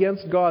set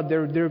against God.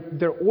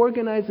 They're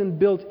organized and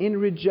built in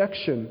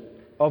rejection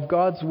of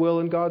God's will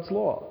and God's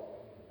law.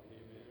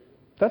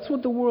 That's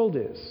what the world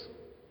is.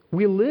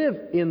 We live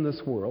in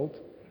this world.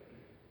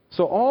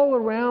 So all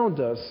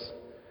around us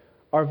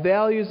are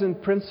values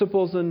and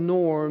principles and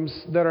norms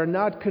that are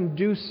not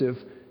conducive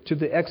to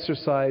the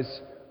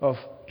exercise of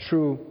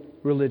true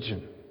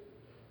religion.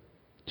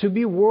 To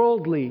be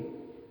worldly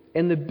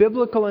in the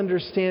biblical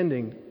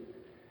understanding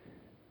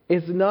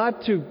is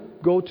not to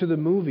go to the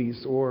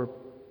movies or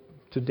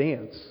to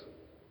dance.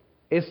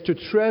 It's to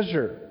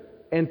treasure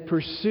and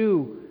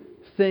pursue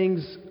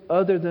things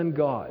other than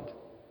God,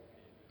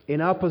 in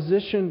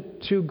opposition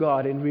to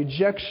God, in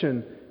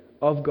rejection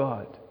of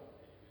God.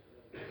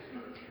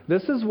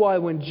 This is why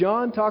when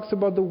John talks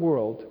about the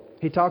world,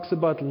 he talks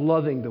about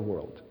loving the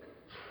world.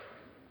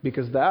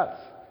 Because that's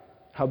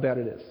how bad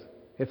it is.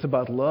 It's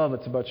about love,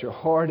 it's about your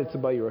heart, it's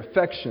about your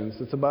affections,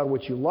 it's about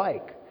what you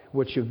like,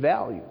 what you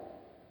value.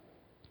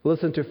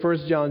 Listen to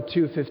 1 John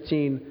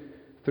 2:15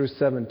 through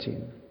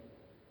 17.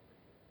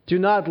 Do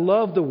not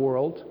love the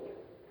world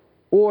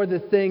or the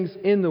things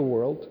in the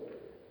world.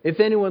 If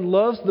anyone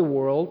loves the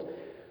world,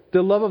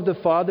 the love of the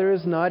Father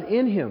is not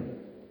in him.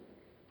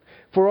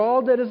 For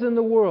all that is in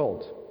the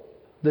world,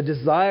 the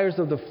desires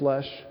of the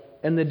flesh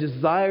and the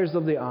desires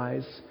of the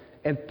eyes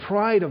and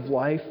pride of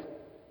life,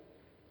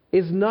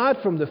 is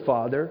not from the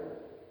Father,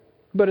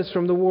 but is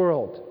from the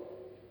world.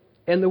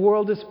 And the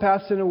world is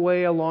passing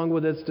away along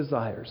with its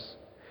desires.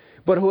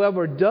 But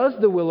whoever does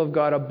the will of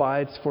God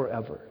abides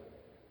forever.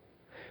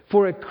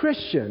 For a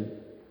Christian,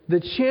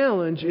 the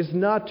challenge is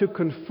not to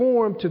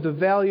conform to the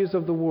values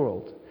of the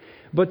world,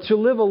 but to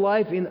live a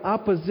life in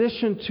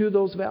opposition to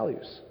those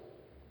values.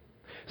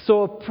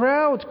 So a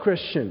proud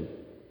Christian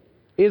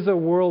is a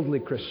worldly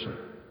Christian.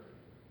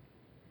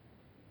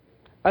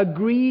 A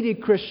greedy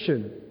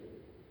Christian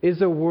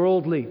is a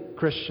worldly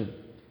Christian.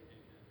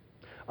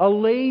 A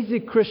lazy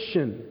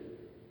Christian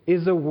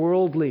is a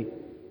worldly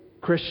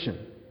Christian.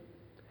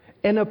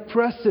 An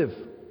oppressive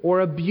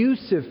or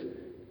abusive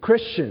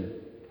Christian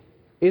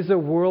is a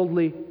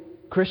worldly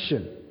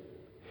Christian.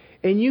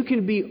 And you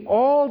can be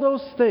all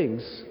those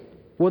things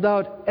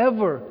without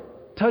ever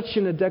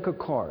touching a deck of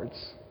cards,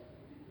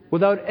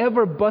 without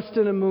ever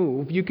busting a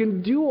move. You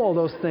can do all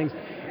those things.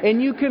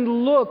 And you can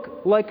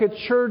look like a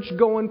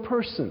church-going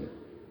person,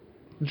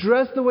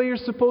 dress the way you're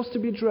supposed to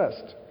be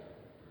dressed,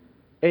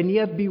 and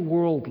yet be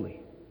worldly.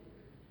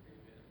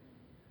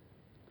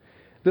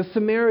 The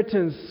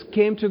Samaritans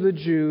came to the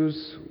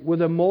Jews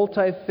with a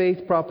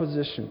multi-faith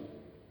proposition.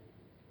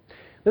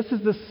 This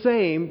is the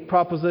same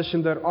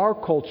proposition that our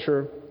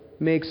culture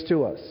makes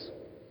to us.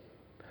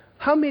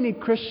 How many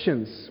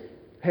Christians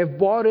have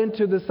bought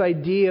into this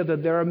idea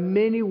that there are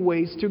many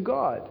ways to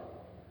God?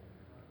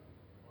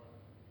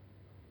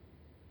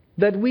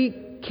 That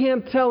we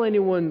can't tell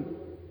anyone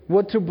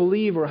what to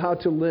believe or how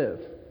to live.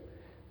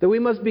 That we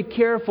must be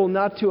careful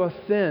not to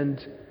offend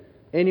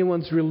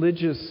anyone's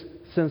religious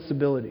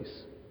sensibilities.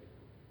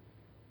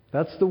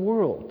 That's the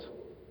world.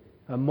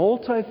 A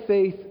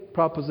multi-faith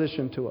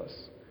proposition to us.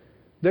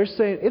 They're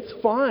saying, it's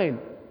fine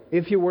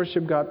if you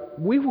worship God.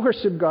 We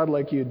worship God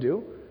like you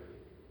do.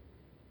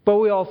 But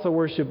we also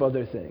worship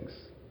other things.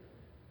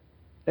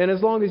 And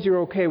as long as you're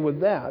okay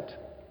with that,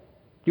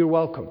 you're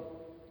welcome.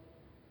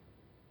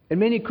 And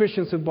many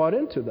Christians have bought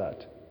into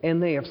that.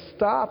 And they have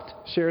stopped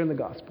sharing the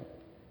gospel.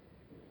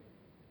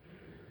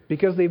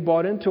 Because they've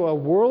bought into a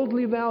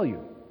worldly value,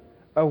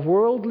 a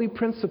worldly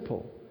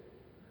principle.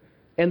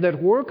 And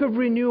that work of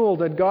renewal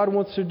that God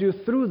wants to do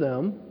through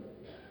them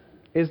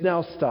is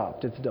now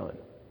stopped. It's done.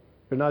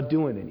 They're not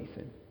doing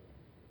anything.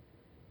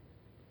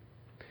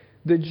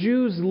 The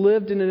Jews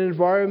lived in an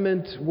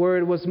environment where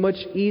it was much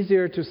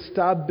easier to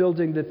stop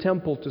building the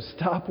temple, to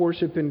stop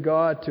worshiping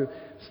God, to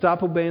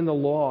stop obeying the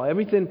law.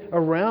 Everything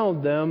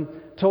around them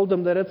told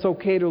them that it's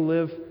okay to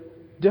live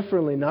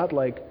differently, not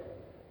like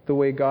the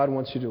way God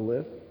wants you to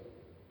live.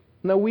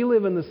 Now, we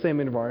live in the same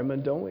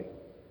environment, don't we?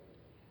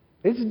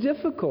 It's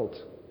difficult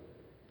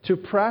to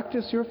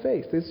practice your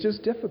faith. It's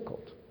just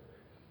difficult.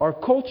 Our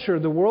culture,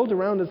 the world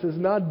around us, is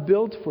not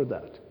built for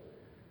that.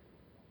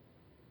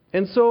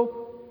 And so,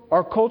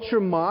 our culture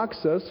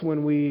mocks us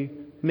when we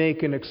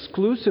make an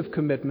exclusive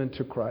commitment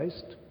to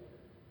Christ.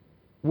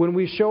 When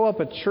we show up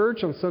at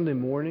church on Sunday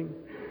morning,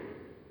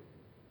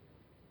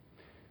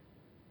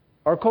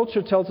 our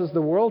culture tells us,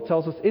 the world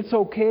tells us, it's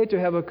okay to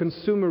have a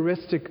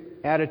consumeristic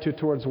attitude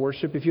towards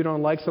worship. If you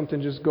don't like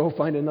something, just go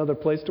find another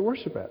place to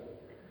worship at.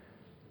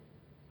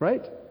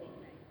 Right?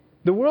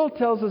 The world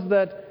tells us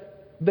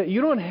that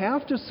you don't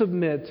have to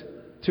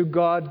submit to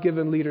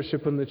God-given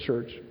leadership in the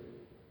church.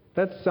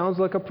 That sounds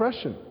like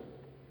oppression.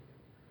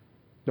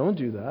 Don't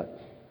do that.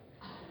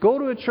 Go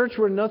to a church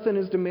where nothing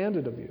is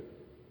demanded of you.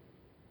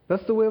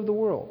 That's the way of the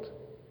world.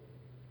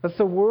 That's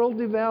the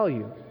worldly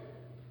value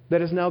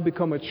that has now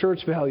become a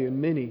church value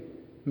in many,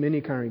 many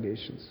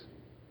congregations.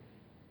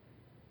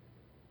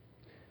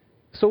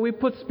 So we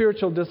put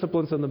spiritual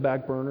disciplines on the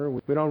back burner.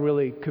 We don't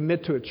really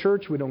commit to a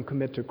church. We don't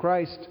commit to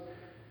Christ.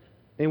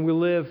 And we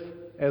live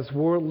as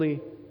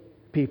worldly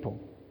people.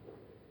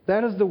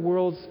 That is the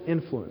world's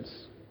influence.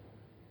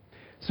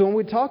 So when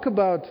we talk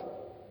about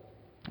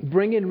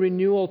bringing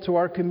renewal to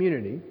our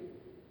community,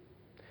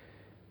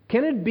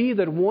 can it be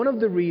that one of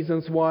the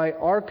reasons why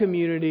our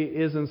community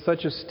is in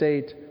such a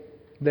state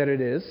that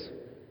it is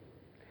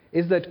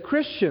that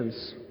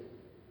Christians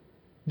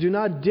do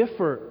not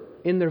differ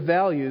in their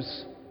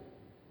values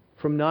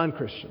from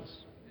non-Christians?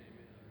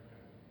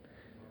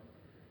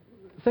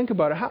 Think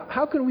about it.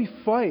 How can we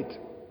fight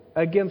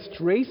against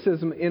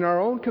racism in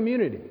our own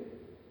community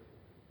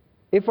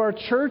if our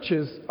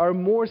churches are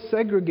more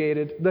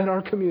segregated than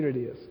our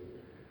community is?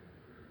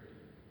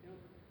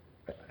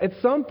 At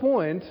some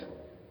point,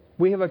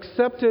 we have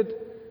accepted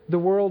the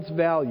world's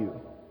value,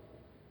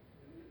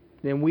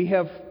 and we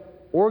have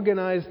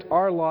organized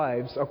our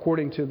lives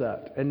according to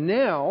that. And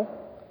now,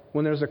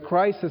 when there's a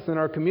crisis in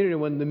our community,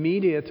 when the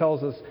media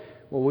tells us,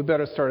 well, we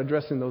better start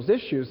addressing those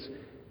issues,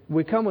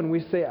 we come and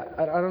we say,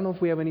 I don't know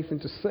if we have anything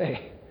to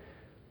say,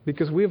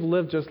 because we've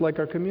lived just like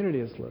our community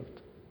has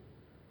lived.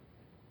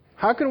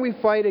 How can we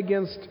fight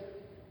against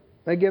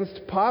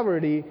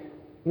poverty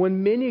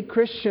when many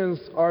Christians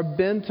are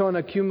bent on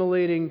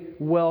accumulating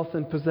wealth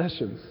and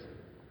possessions?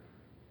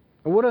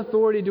 And what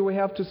authority do we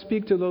have to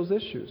speak to those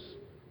issues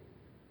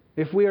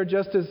if we are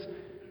just as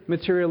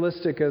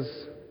materialistic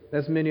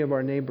as many of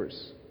our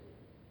neighbors?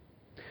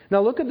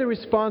 Now look at the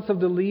response of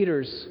the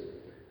leaders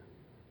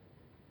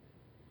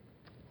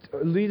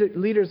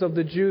of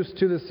the Jews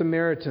to the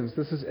Samaritans.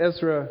 This is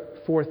Ezra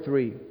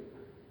 4:3.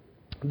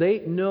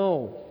 They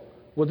know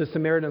what the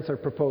Samaritans are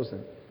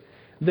proposing.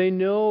 They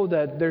know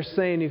that they're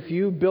saying, if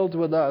you build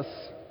with us,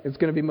 it's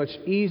going to be much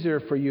easier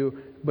for you,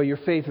 but your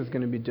faith is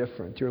going to be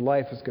different. Your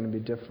life is going to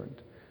be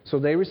different. So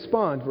they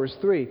respond, verse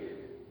 3,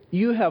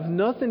 you have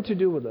nothing to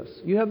do with us.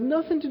 You have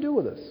nothing to do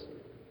with us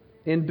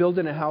in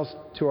building a house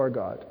to our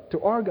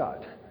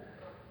God.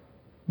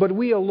 But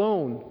we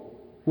alone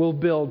will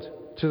build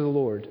to the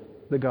Lord,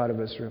 the God of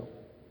Israel.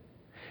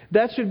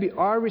 That should be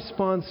our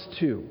response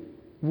too.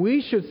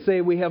 We should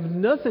say we have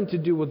nothing to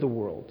do with the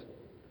world.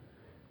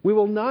 We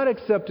will not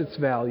accept its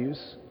values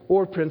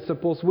or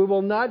principles. We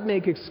will not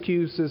make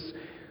excuses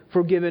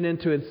for giving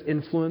into its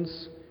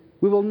influence.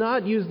 We will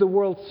not use the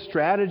world's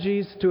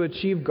strategies to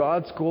achieve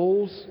God's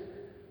goals.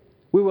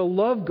 We will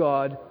love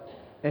God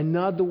and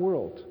not the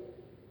world.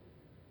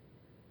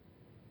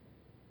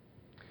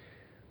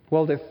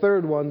 Well, the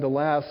third one, the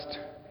last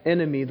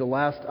enemy, the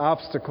last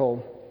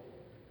obstacle,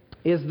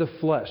 is the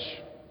flesh,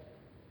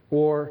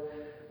 or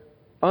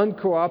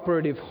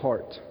uncooperative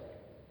heart.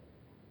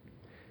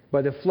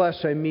 By the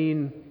flesh, I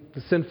mean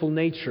the sinful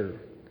nature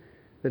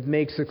that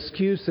makes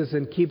excuses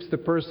and keeps the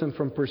person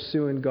from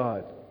pursuing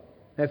God.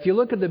 Now, if you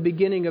look at the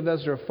beginning of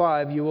Ezra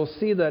 5, you will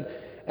see that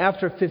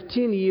after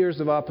 15 years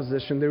of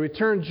opposition, the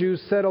returned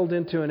Jews settled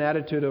into an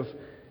attitude of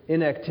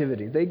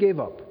inactivity. They gave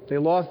up. They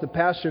lost the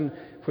passion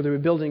for the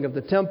rebuilding of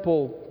the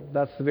temple.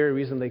 That's the very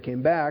reason they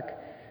came back,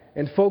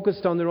 and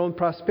focused on their own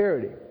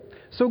prosperity.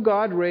 So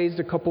God raised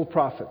a couple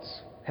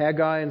prophets,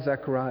 Haggai and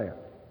Zechariah,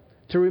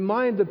 to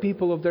remind the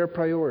people of their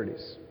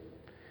priorities.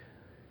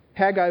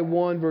 Haggai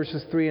 1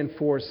 verses 3 and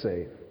 4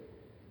 say,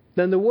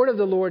 Then the word of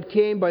the Lord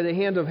came by the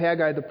hand of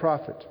Haggai the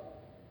prophet.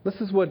 This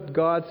is what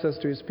God says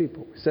to His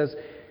people. He says,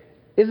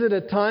 Is it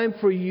a time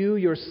for you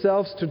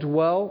yourselves to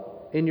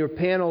dwell in your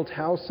paneled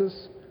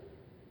houses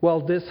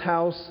while this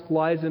house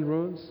lies in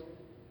ruins?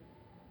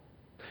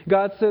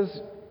 God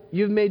says,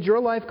 you've made your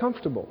life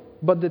comfortable,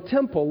 but the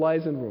temple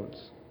lies in ruins.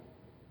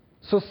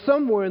 So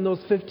somewhere in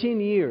those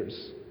 15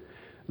 years,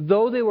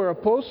 though they were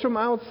opposed from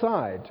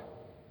outside,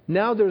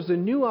 now there's a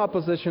new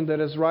opposition that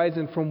is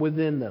rising from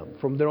within them,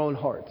 from their own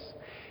hearts.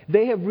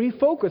 They have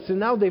refocused, and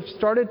now they've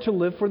started to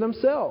live for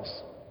themselves.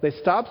 They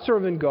stopped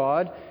serving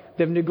God.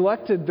 They've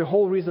neglected the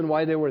whole reason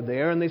why they were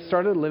there, and they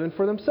started living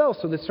for themselves.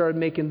 So they started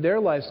making their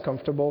lives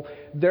comfortable,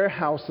 their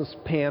houses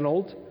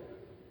paneled,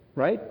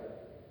 right?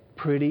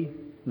 Pretty,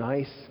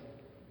 nice.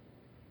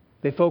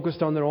 They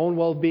focused on their own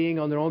well-being,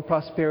 on their own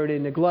prosperity,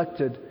 and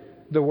neglected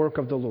the work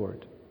of the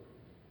Lord.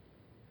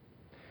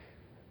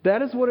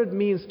 That is what it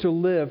means to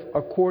live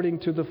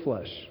according to the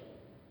flesh.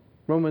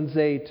 Romans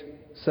 8,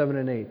 7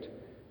 and 8.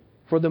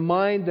 For the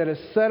mind that is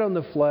set on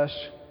the flesh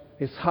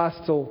is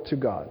hostile to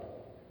God.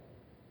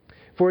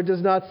 For it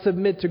does not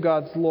submit to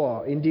God's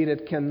law. Indeed,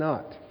 it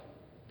cannot.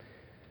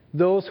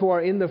 Those who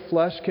are in the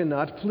flesh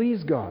cannot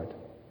please God.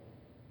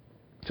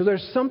 So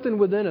there's something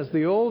within us,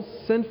 the old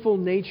sinful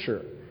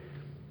nature,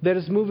 that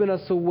is moving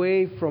us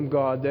away from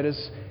God, that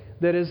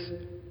is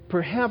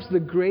perhaps the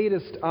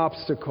greatest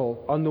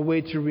obstacle on the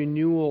way to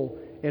renewal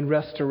and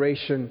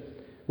restoration,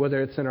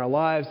 whether it's in our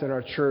lives, in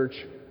our church,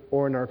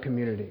 or in our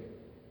community.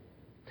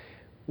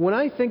 When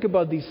I think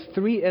about these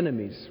three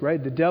enemies,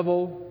 right, the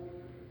devil,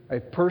 a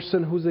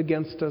person who's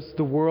against us,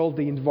 the world,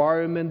 the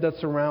environment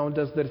that's around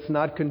us, that it's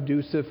not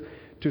conducive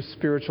to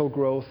spiritual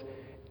growth,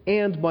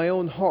 and my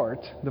own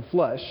heart, the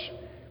flesh,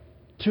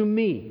 to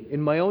me,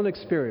 in my own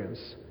experience,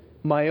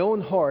 my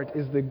own heart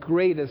is the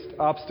greatest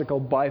obstacle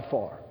by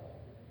far.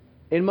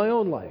 In my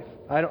own life.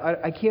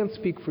 I can't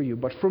speak for you,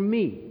 but for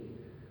me,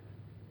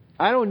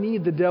 I don't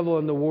need the devil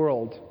in the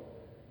world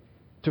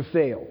to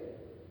fail.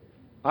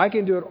 I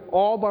can do it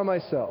all by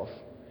myself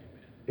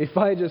if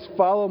I just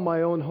follow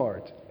my own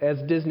heart, as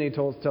Disney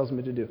tells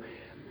me to do.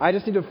 I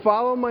just need to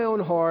follow my own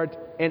heart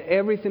and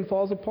everything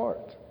falls apart.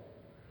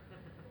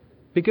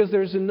 Because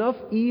there's enough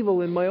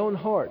evil in my own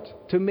heart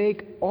to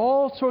make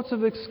all sorts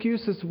of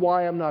excuses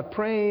why I'm not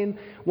praying,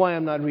 why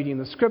I'm not reading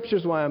the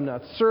scriptures, why I'm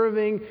not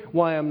serving,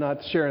 why I'm not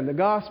sharing the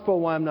gospel,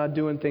 why I'm not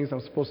doing things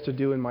I'm supposed to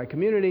do in my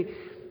community.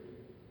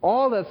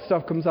 All that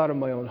stuff comes out of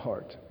my own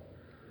heart.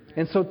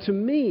 And so to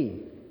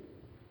me,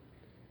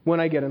 when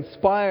I get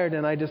inspired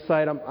and I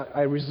decide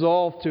I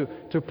resolve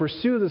to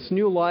pursue this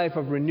new life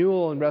of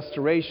renewal and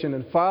restoration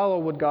and follow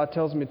what God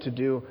tells me to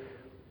do,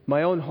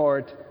 my own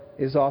heart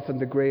is often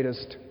the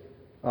greatest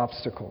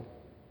obstacle.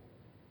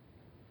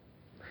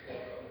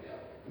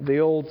 The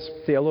old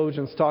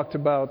theologians talked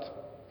about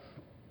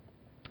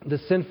the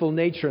sinful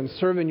nature and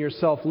serving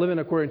yourself, living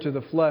according to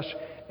the flesh,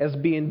 as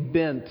being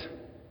bent,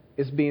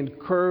 as being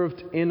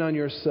curved in on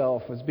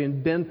yourself, as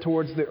being bent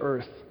towards the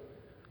earth.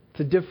 It's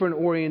a different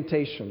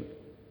orientation.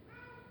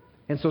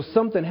 And so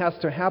something has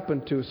to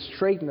happen to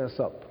straighten us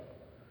up,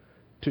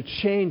 to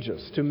change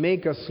us, to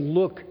make us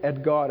look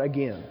at God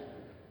again,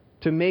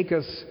 to make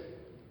us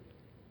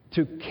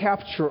to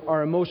capture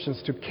our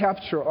emotions, to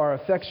capture our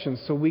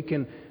affections so we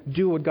can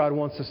do what God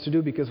wants us to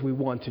do because we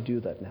want to do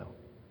that now.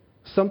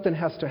 Something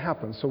has to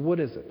happen. So what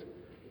is it?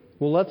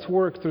 Well, let's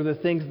work through the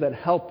things that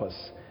help us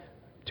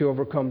to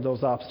overcome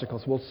those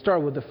obstacles. We'll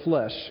start with the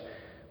flesh.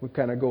 We'll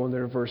kind of go in the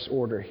reverse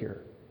order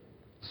here.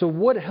 So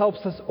what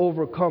helps us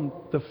overcome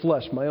the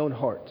flesh, my own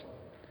heart?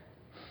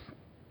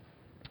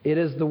 It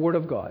is the Word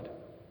of God.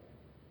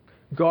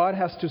 God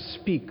has to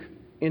speak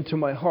into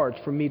my heart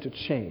for me to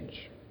change.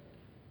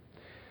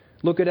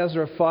 Look at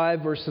Ezra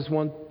 5, verses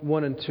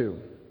 1 and 2.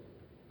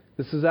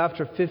 This is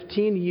after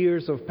 15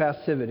 years of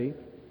passivity.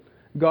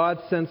 God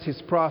sends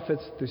His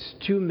prophets, these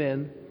two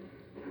men,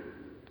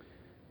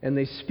 and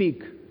they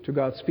speak to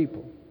God's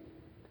people.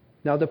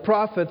 Now the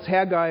prophets,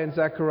 Haggai and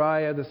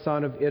Zechariah, the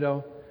son of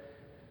Iddo,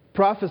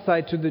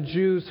 prophesied to the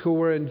Jews who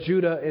were in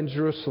Judah and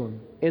Jerusalem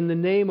in the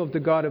name of the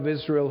God of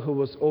Israel who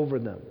was over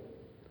them.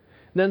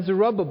 Then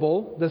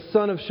Zerubbabel, the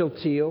son of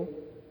Shealtiel,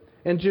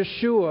 and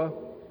Jeshua,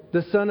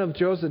 the son of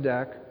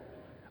Jozadak,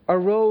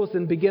 arose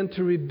and began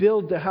to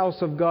rebuild the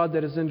house of God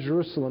that is in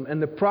Jerusalem.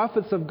 And the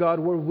prophets of God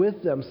were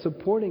with them,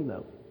 supporting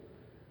them.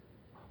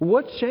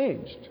 What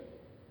changed?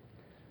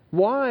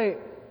 Why,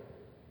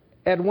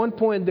 at one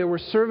point, they were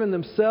serving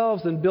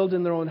themselves and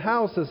building their own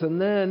houses, and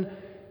then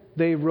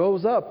they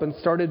rose up and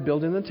started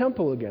building the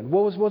temple again?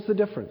 What's the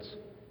difference?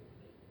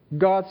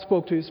 God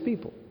spoke to His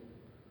people.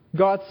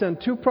 God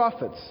sent two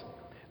prophets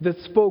that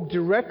spoke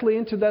directly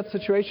into that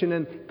situation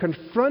and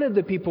confronted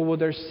the people with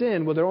their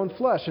sin, with their own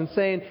flesh, and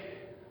saying,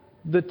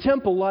 the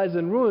temple lies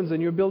in ruins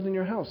and you're building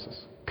your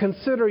houses.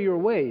 Consider your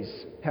ways,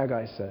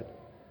 Haggai said.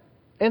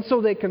 And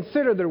so they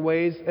considered their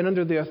ways, and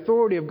under the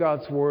authority of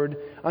God's Word,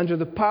 under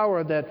the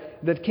power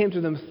that came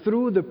to them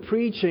through the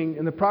preaching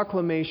and the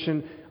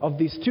proclamation of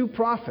these two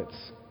prophets,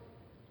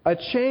 a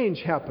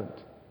change happened.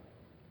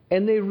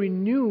 And they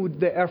renewed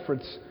the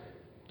efforts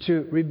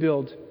to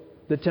rebuild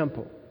the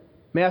temple.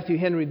 Matthew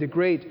Henry, the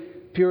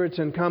great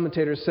Puritan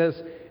commentator, says,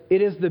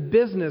 it is the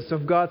business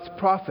of God's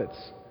prophets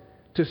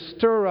to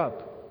stir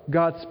up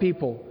God's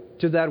people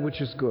to that which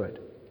is good,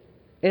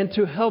 and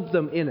to help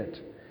them in it,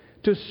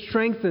 to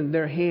strengthen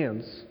their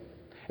hands,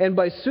 and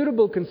by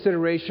suitable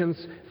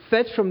considerations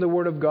fetched from the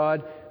Word of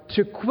God,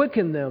 to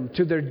quicken them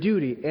to their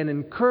duty and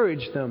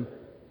encourage them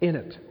in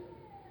it.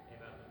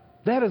 Amen.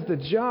 That is the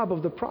job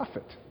of the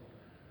prophet.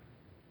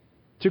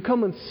 To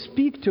come and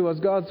speak to us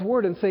God's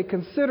Word and say,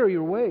 consider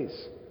your ways.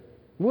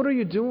 What are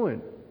you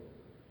doing?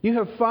 You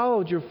have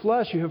followed your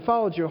flesh, you have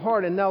followed your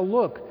heart, and now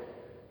look,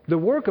 the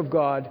work of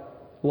God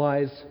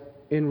lies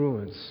in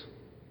ruins.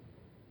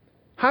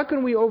 How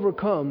can we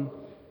overcome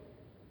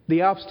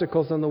the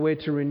obstacles on the way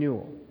to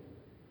renewal?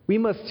 We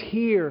must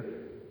hear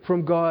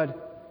from God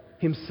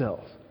Himself.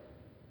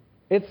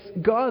 It's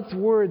God's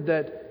Word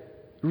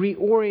that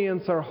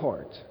reorients our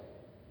heart,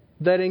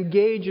 that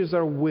engages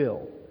our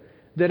will,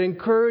 that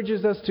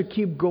encourages us to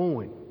keep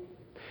going.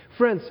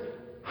 Friends,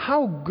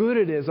 how good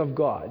it is of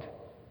God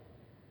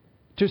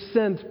to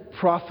send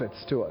prophets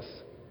to us,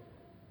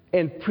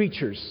 and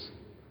preachers,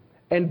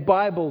 and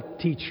Bible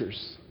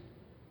teachers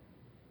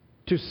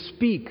to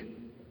speak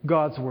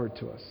God's Word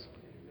to us.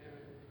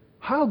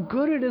 How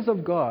good it is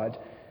of God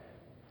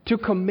to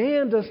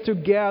command us to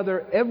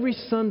gather every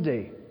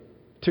Sunday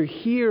to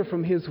hear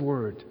from His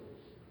Word.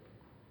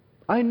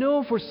 I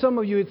know for some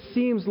of you it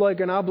seems like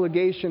an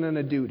obligation and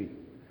a duty,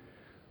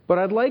 but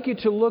I'd like you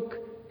to look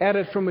at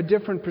it from a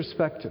different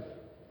perspective.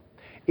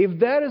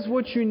 If that is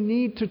what you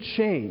need to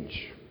change,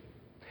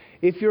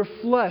 if your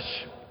flesh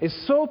is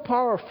so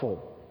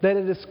powerful that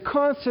it is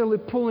constantly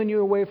pulling you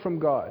away from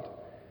God,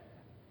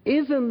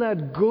 isn't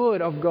that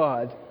good of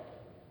God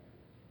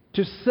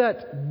to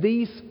set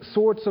these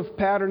sorts of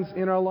patterns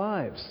in our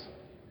lives?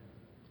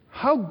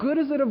 How good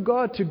is it of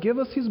God to give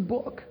us His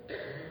book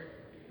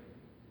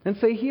and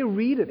say, here,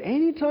 read it.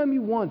 Anytime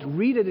you want,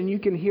 read it and you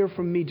can hear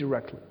from me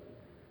directly.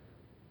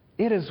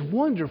 It is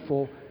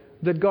wonderful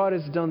that God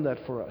has done that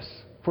for us,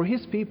 for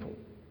His people.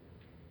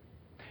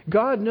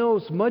 God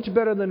knows much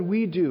better than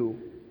we do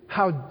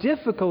how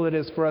difficult it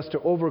is for us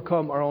to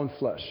overcome our own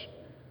flesh.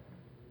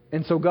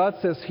 And so God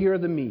says, here are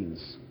the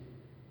means.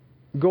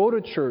 Go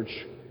to church.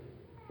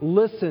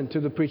 Listen to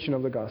the preaching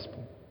of the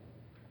gospel.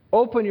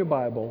 Open your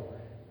Bible.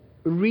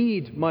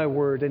 Read my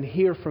word and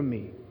hear from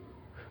me.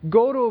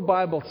 Go to a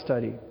Bible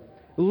study.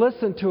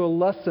 Listen to a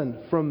lesson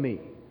from me.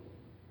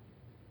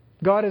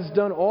 God has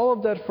done all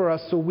of that for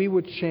us so we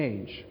would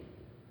change.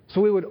 So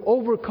we would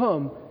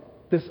overcome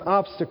this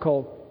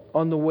obstacle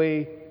on the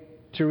way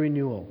to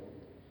renewal.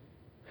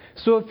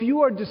 So if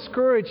you are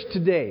discouraged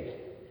today,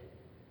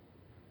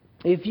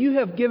 if you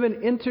have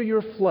given into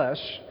your flesh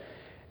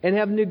and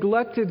have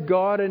neglected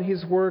God and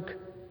His work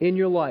in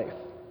your life,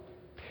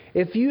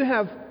 if you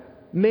have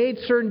made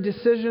certain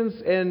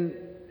decisions and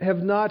have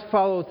not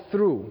followed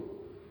through,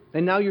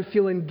 and now you're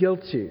feeling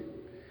guilty,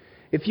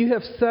 if you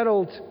have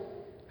settled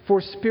for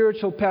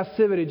spiritual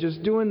passivity,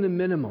 just doing the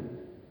minimum,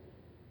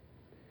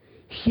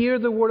 hear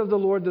the word of the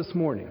Lord this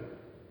morning.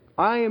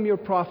 I am your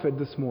prophet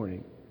this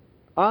morning.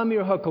 I'm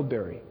your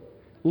huckleberry.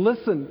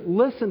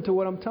 Listen to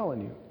what I'm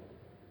telling you.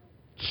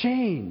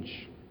 Change.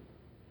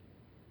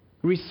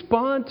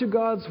 Respond to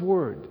God's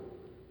Word.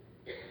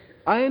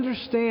 I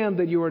understand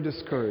that you are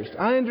discouraged.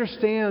 I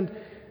understand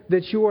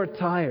that you are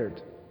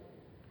tired.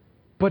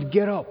 But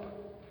get up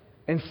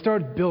and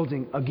start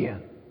building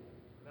again.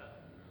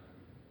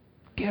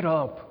 Get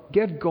up.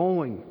 Get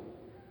going.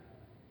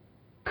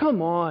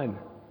 Come on.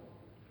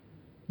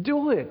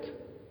 Do it.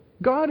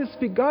 God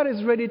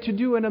is ready to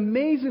do an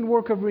amazing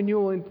work of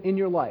renewal in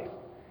your life.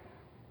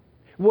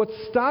 What's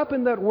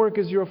stopping that work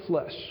is your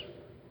flesh.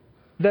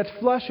 That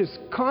flesh is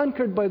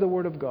conquered by the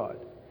Word of God.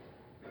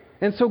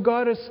 And so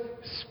God is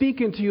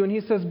speaking to you and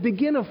He says,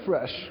 begin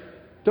afresh.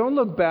 Don't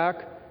look back.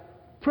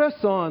 Press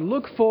on.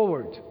 Look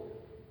forward.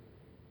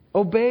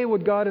 Obey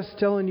what God is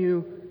telling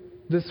you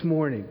this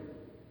morning.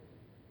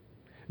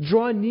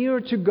 Draw near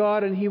to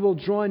God and He will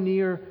draw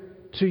near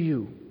to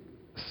you.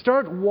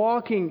 Start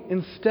walking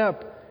in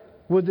step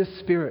with the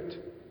Spirit.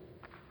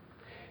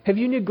 Have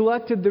you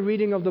neglected the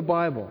reading of the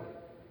Bible?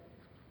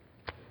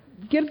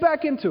 Get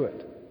back into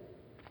it.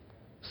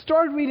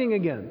 Start reading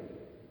again.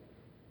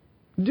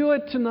 Do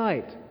it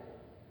tonight.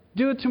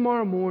 Do it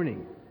tomorrow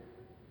morning.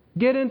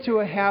 Get into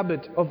a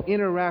habit of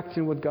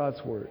interacting with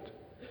God's Word.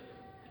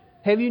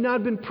 Have you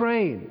not been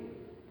praying?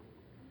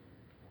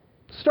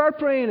 Start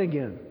praying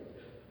again.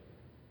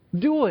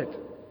 Do it.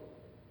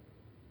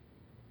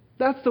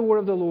 That's the word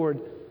of the Lord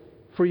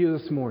for you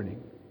this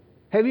morning.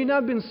 Have you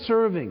not been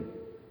serving?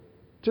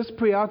 Just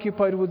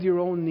preoccupied with your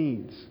own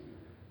needs.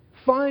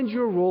 Find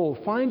your role.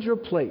 Find your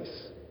place.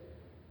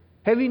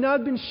 Have you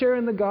not been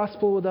sharing the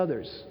gospel with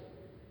others?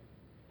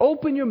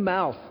 Open your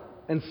mouth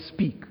and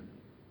speak.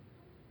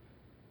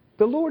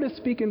 The Lord is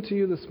speaking to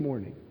you this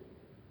morning.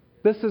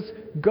 This is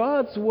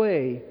God's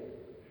way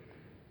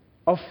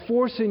of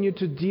forcing you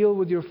to deal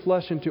with your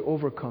flesh and to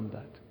overcome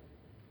that.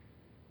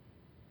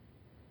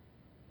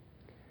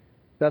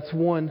 That's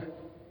one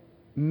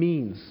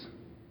means.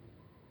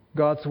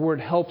 God's Word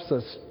helps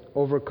us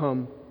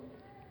overcome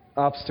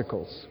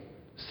obstacles.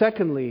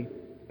 Secondly,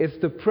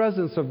 it's the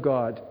presence of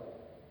God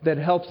that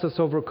helps us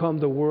overcome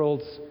the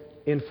world's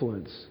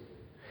influence.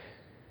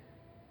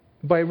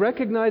 By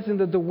recognizing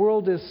that the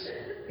world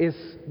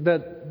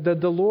that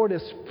the Lord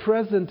is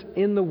present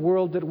in the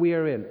world that we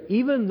are in,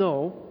 even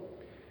though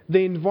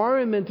the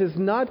environment is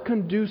not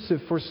conducive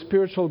for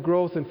spiritual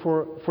growth and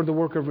for the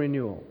work of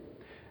renewal,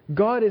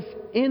 God is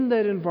in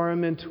that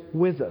environment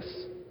with us.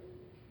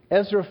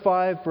 Ezra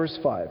 5, verse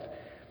 5.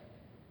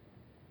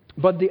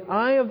 But the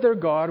eye of their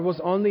God was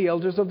on the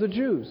elders of the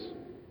Jews,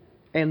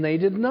 and they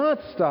did not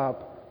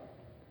stop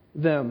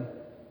them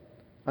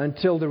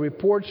until the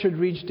report should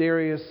reach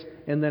Darius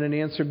and then an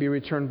answer be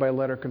returned by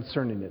letter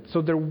concerning it.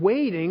 So they're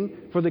waiting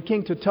for the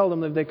king to tell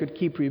them that they could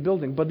keep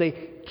rebuilding, but they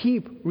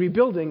keep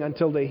rebuilding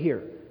until they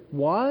hear.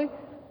 Why?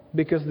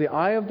 Because the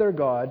eye of their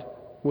God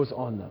was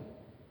on them.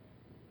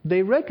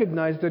 They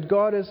recognize that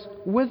God is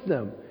with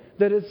them,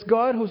 that it's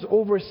God who's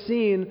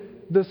overseeing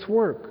this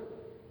work.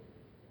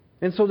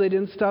 And so they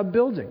didn't stop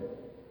building.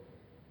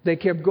 They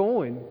kept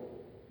going.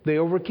 They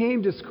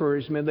overcame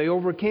discouragement. They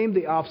overcame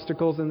the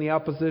obstacles and the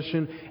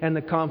opposition and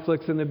the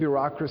conflicts and the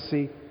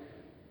bureaucracy.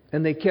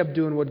 And they kept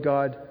doing what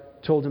God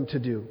told them to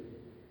do.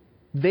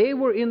 They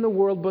were in the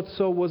world, but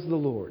so was the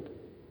Lord.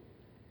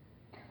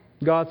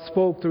 God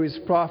spoke through His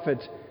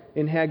prophet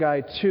in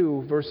Haggai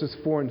 2, verses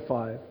 4 and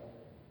 5.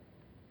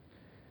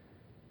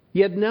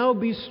 Yet now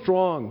be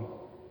strong,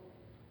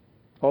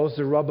 O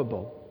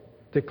Zerubbabel,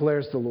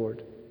 declares the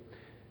Lord.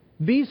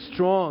 Be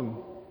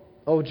strong,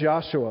 O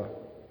Joshua,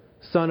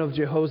 son of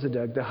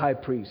Jehozadak, the high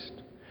priest.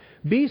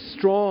 Be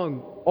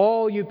strong,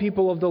 all you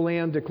people of the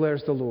land,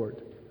 declares the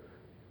Lord.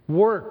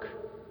 Work,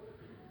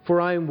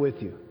 for I am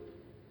with you,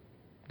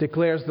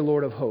 declares the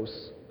Lord of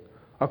hosts.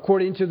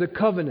 According to the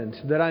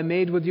covenant that I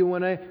made with you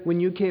when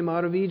you came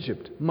out of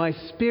Egypt, my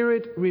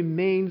Spirit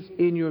remains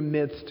in your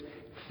midst.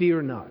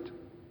 Fear not.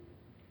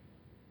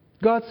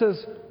 God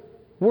says,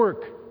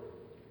 work,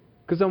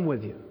 because I'm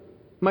with you.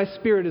 My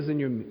Spirit is in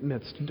your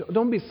midst.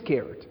 Don't be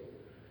scared.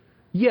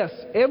 Yes,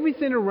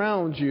 everything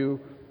around you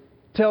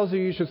tells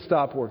you should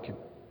stop working.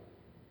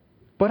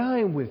 But I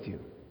am with you.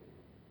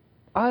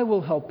 I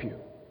will help you.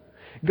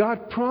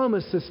 God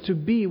promises to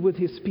be with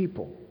His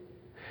people.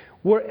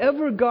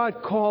 Wherever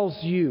God calls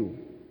you,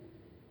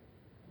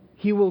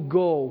 He will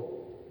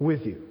go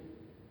with you.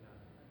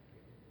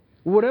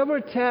 Whatever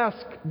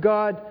task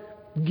God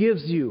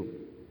gives you,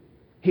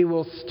 He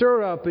will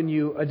stir up in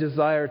you a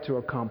desire to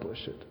accomplish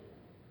it.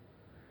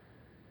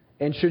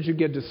 And should you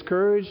get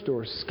discouraged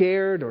or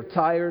scared or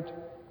tired,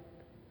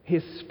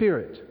 His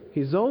Spirit,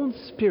 His own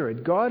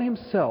Spirit, God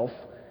Himself,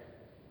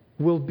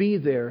 will be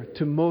there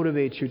to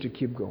motivate you to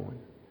keep going.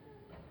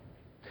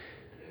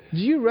 Do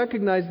you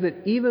recognize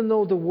that even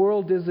though the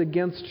world is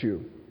against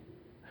you,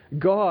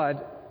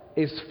 God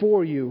is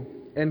for you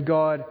and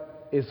God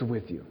is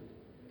with you?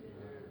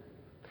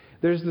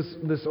 There's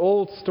this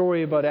old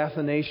story about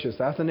Athanasius.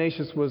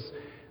 Athanasius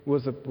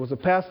was a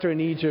pastor in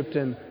Egypt,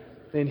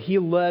 and he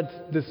led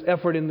this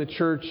effort in the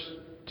church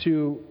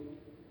to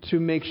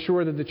make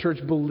sure that the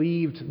church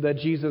believed that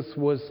Jesus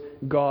was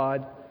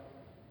God.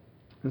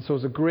 And so it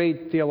was a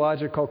great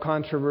theological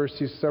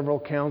controversy, several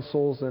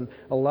councils, and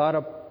a lot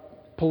of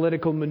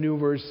political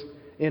maneuvers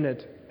in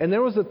it. And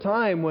there was a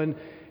time when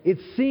it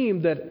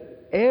seemed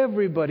that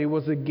everybody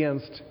was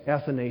against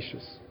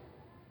Athanasius.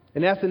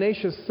 And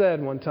Athanasius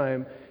said one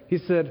time, he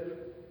said,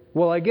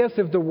 well, I guess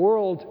if the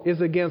world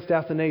is against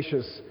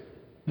Athanasius,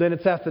 then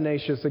it's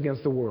Athanasius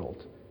against the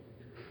world.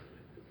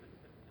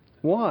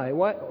 Why?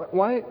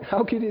 Why?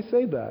 How could he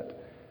say that?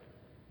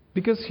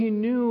 Because he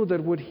knew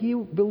that what he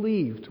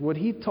believed, what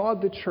he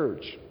taught the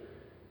church,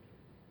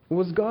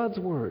 was God's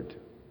word.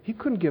 He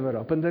couldn't give it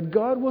up. And that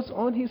God was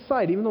on his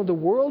side. Even though the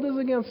world is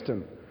against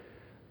him,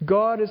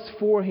 God is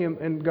for him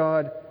and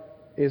God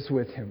is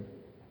with him.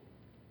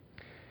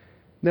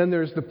 Then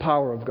there's the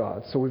power of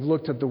God. So we've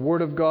looked at the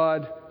Word of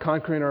God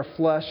conquering our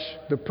flesh,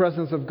 the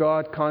presence of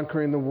God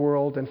conquering the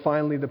world, and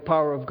finally the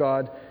power of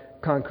God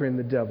conquering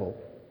the devil.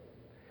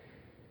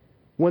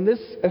 When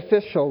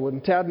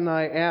Tad and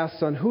I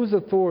asked on whose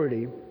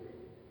authority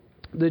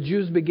the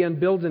Jews began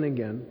building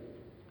again,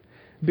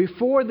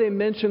 before they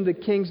mentioned the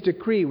king's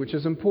decree, which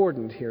is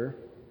important here,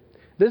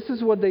 this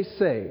is what they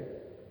say.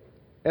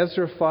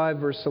 Ezra 5,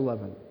 verse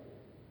 11.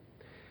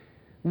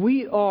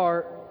 We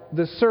are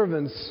the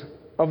servants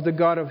of the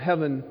God of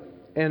heaven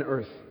and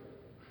earth.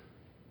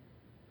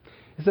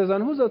 It says,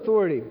 on whose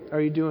authority are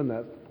you doing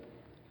that?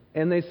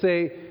 And they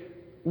say,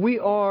 we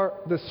are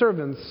the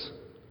servants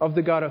of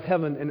the God of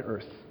heaven and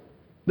earth.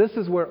 This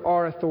is where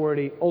our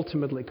authority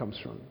ultimately comes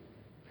from.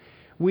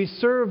 We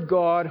serve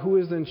God who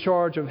is in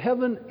charge of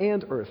heaven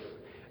and earth.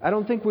 I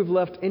don't think we've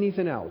left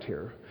anything out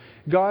here.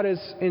 God is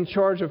in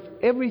charge of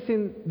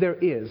everything there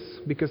is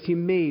because He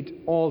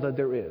made all that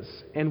there is.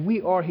 And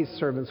we are His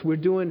servants. We're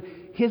doing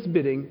His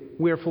bidding.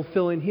 We're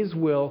fulfilling His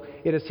will.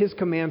 It is His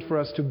command for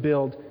us to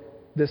build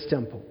this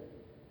temple.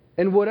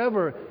 And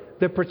whatever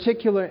the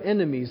particular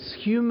enemies,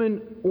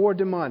 human or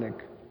demonic,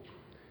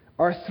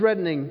 are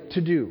threatening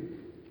to do,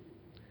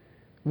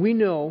 we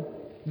know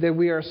that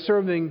we are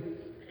serving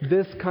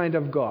this kind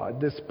of God,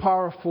 this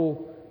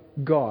powerful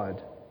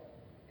God.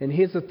 And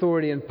His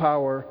authority and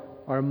power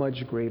are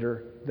much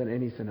greater than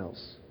anything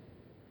else.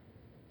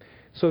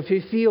 So if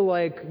you feel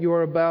like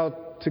you're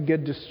about to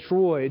get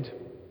destroyed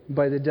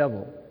by the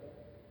devil,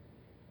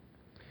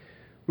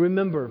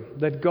 remember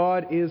that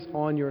God is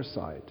on your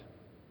side.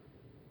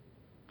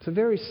 It's a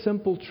very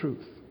simple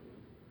truth.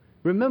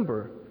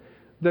 Remember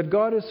that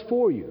God is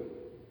for you.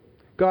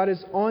 God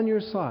is on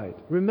your side.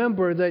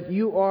 Remember that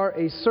you are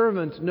a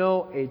servant,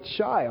 no, a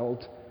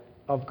child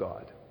of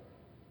God.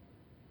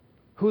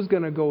 Who's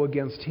going to go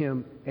against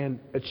Him and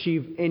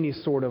achieve any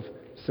sort of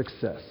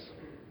success?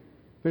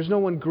 There's no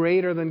one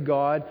greater than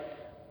God,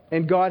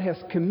 and God has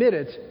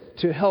committed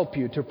to help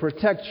you, to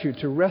protect you,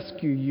 to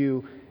rescue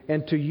you,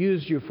 and to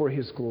use you for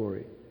His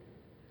glory.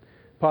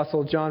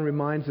 Apostle John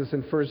reminds us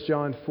in 1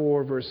 John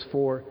 4, verse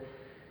 4,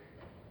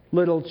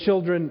 little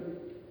children,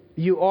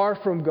 you are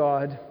from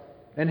God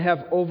and have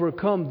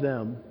overcome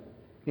them,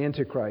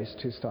 Antichrist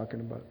he's talking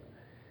about.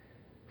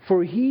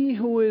 For he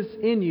who is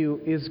in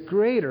you is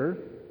greater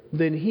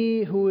than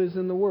he who is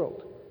in the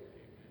world.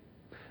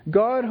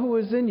 God who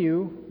is in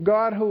you,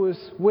 God who is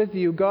with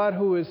you, God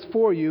who is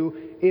for you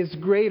is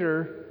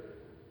greater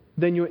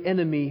than your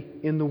enemy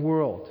in the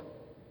world.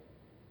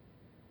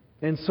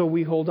 And so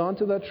we hold on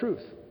to that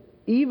truth.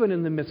 Even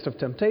in the midst of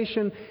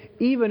temptation,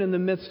 even in the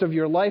midst of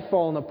your life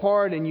falling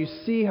apart and you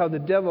see how the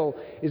devil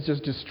is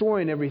just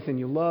destroying everything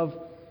you love,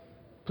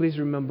 please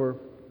remember,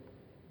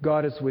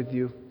 God is with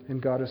you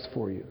and God is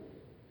for you.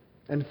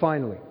 And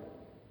finally,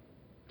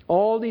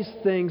 all these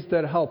things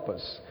that help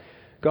us,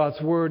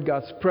 God's Word,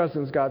 God's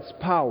presence, God's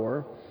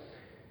power,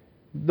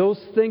 those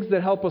things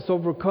that help us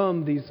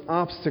overcome these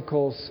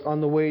obstacles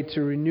on the way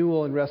to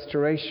renewal and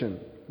restoration,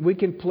 we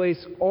can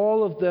place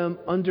all of them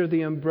under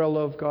the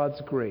umbrella of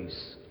God's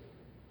grace.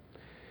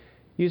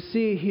 You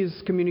see,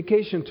 His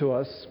communication to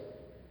us,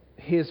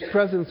 His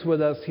presence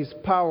with us, His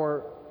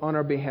power on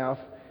our behalf,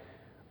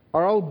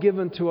 are all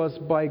given to us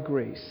by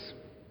grace.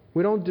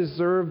 We don't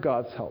deserve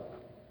God's help.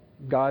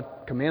 God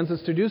commands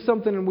us to do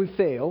something and we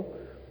fail.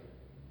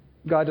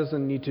 God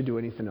doesn't need to do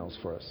anything else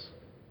for us.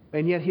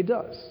 And yet He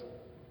does.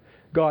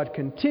 God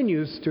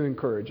continues to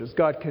encourage us.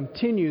 God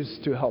continues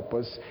to help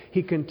us.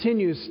 He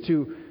continues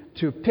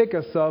to pick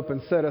us up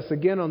and set us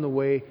again on the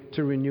way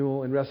to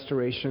renewal and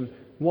restoration.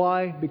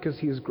 Why? Because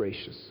He is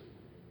gracious.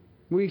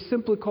 We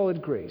simply call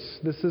it grace.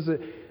 This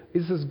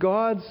is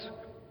God's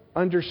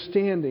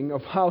understanding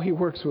of how He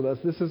works with us.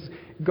 This is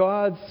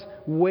God's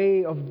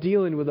way of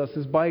dealing with us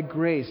is by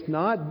grace,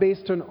 not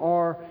based on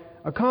our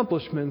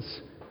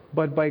accomplishments,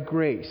 but by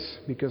grace,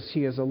 because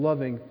He is a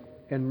loving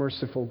and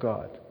merciful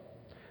God.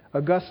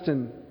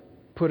 Augustine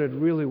put it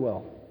really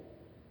well.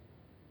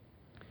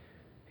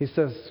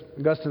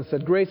 Augustine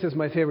said, grace is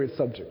my favorite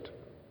subject.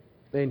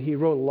 And he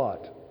wrote a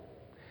lot.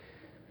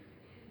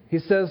 He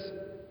says,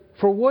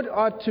 for what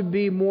ought to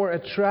be more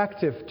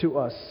attractive to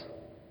us,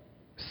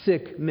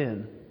 sick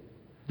men,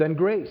 than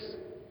grace?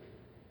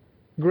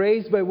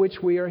 Grace by which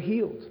we are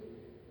healed.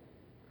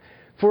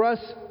 For us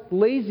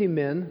lazy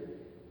men,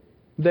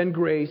 than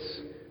grace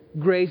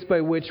by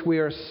which we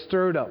are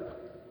stirred up.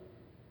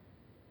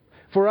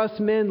 For us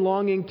men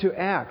longing to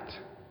act,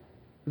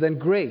 than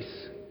grace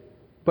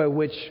by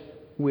which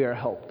we are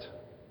helped.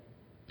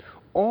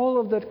 All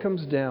of that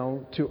comes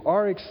down to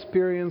our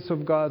experience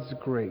of God's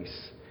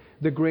grace.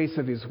 The grace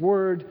of His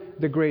Word,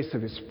 the grace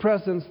of His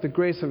presence, the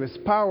grace of His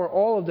power,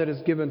 all of that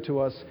is given to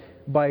us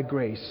by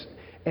grace.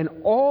 And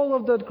all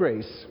of that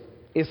grace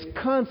is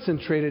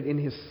concentrated in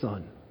His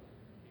Son.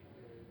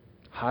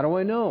 How do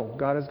I know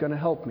God is going to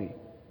help me?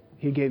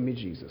 He gave me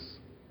Jesus.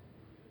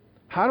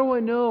 How do I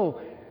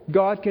know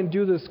God can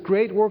do this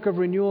great work of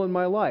renewal in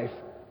my life?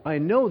 I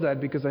know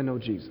that because I know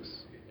Jesus.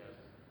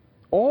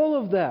 All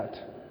of that,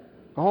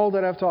 all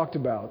that I've talked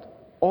about,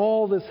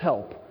 all this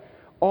help,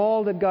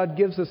 all that God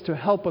gives us to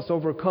help us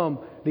overcome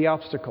the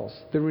obstacles,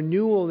 the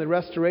renewal and the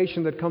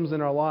restoration that comes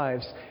in our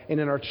lives and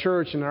in our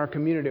church and in our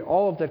community,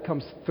 all of that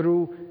comes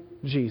through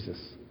Jesus.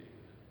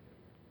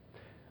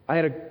 I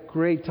had a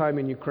great time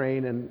in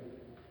Ukraine, and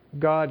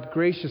God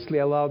graciously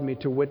allowed me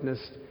to witness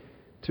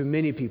to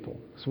many people.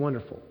 It's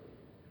wonderful.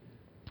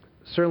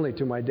 Certainly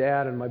to my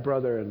dad and my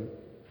brother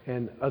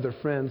and other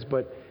friends,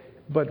 but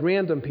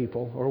random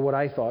people, or what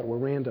I thought were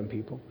random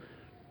people.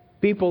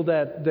 People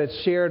that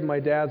shared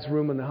my dad's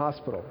room in the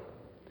hospital.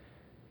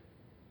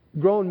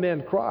 Grown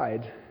men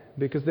cried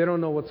because they don't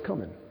know what's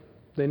coming.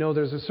 They know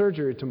there's a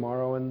surgery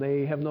tomorrow and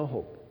they have no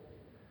hope.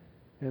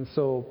 And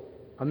so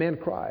a man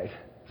cried,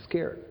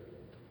 scared.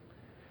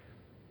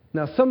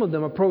 Now some of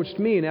them approached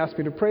me and asked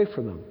me to pray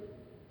for them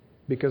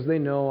because they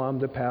know I'm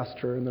the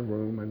pastor in the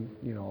room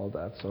and all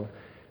that.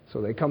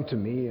 So they come to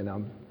me and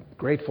I'm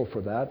grateful for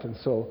that. And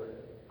so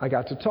I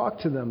got to talk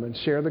to them and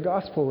share the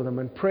gospel with them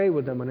and pray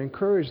with them and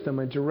encourage them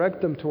and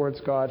direct them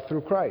towards God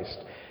through Christ.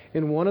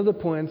 And one of the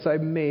points I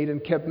made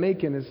and kept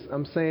making is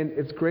I'm saying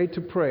it's great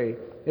to pray.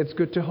 It's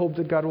good to hope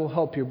that God will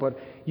help you, but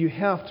you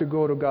have to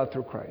go to God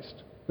through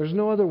Christ. There's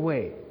no other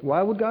way.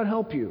 Why would God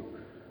help you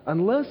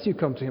unless you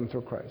come to Him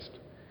through Christ?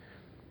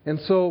 And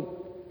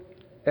so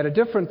at a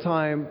different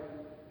time,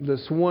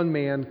 this one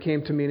man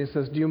came to me and he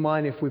says, do you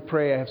mind if we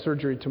pray? I have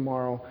surgery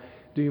tomorrow.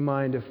 Do you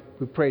mind if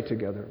we pray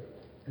together?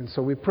 And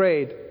so we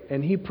prayed,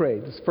 and he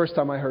prayed. It's the first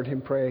time I heard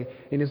him pray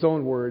in his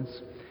own words.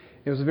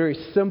 It was a very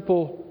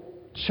simple,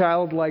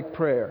 childlike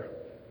prayer.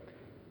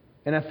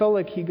 And I felt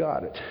like he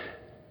got it.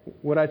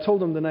 What I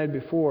told him the night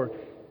before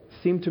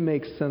seemed to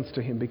make sense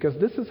to him, because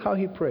this is how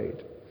he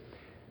prayed.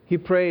 He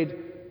prayed,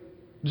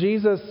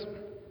 Jesus,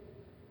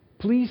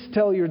 please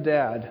tell your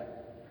dad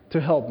to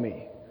help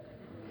me.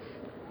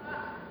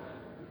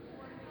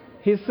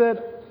 He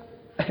said,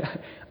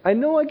 I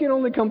know I can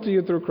only come to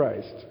you through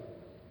Christ.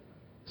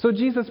 So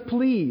Jesus,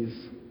 please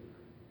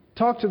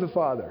talk to the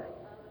Father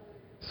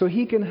so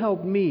He can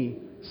help me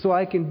so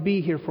I can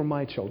be here for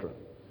my children.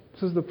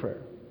 This is the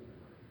prayer.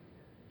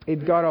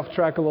 It got off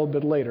track a little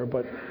bit later,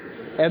 but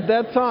at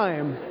that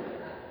time,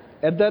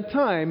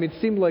 it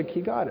seemed like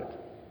he got it.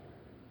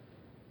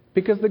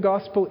 Because the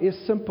gospel is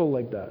simple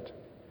like that.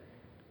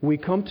 We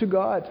come to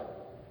God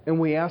and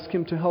we ask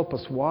Him to help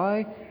us.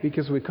 Why?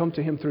 Because we come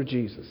to Him through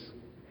Jesus.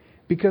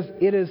 Because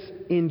it is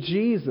in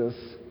Jesus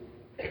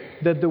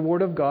that the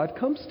Word of God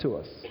comes to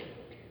us.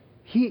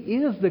 He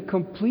is the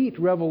complete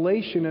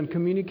revelation and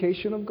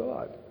communication of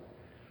God.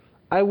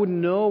 I wouldn't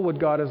know what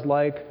God is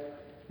like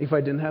if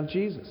I didn't have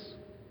Jesus.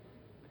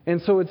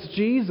 And so it's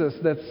Jesus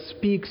that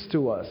speaks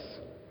to us.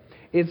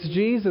 It's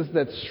Jesus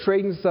that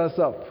straightens us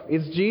up.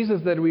 It's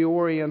Jesus that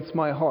reorients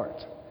my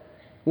heart.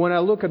 When I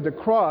look at the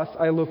cross,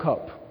 I look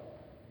up.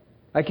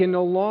 I can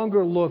no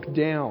longer look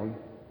down.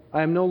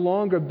 I am no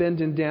longer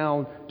bending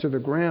down to the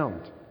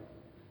ground.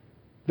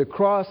 The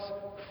cross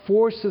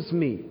forces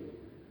me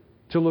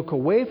to look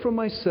away from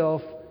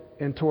myself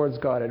and towards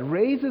God. It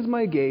raises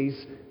my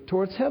gaze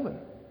towards heaven.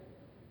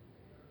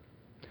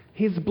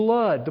 His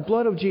blood, the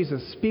blood of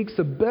Jesus, speaks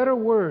a better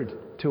word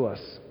to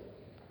us.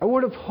 A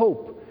word of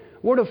hope,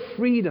 a word of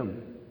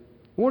freedom,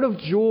 a word of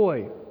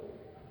joy,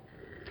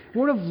 a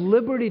word of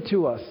liberty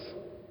to us.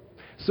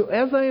 So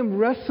as I am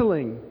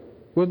wrestling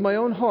with my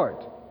own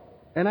heart,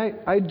 and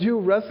I do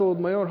wrestle with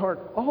my own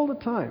heart all the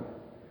time,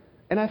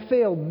 and I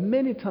fail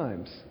many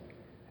times,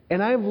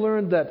 and I've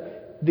learned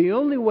that the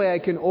only way I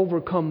can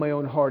overcome my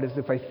own heart is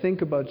if I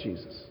think about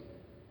Jesus.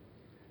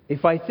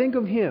 If I think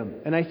of Him,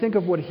 and I think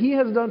of what He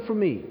has done for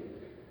me,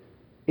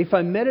 if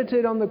I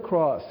meditate on the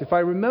cross, if I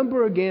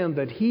remember again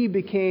that He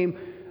became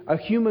a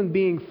human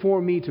being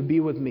for me to be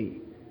with me,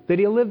 that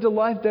He lived a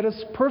life that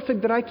is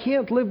perfect, that I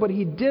can't live, but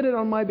He did it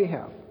on my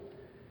behalf,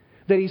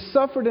 that He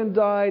suffered and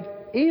died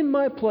in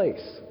my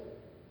place,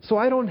 so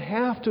I don't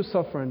have to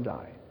suffer and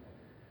die,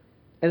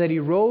 and that He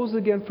rose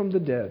again from the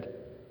dead,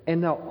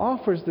 and now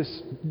offers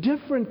this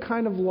different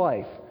kind of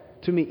life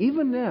to me,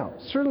 even now,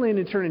 certainly in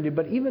eternity,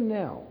 but even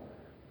now.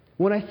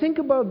 When I think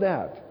about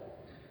that,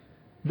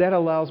 that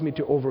allows me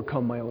to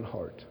overcome my own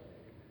heart.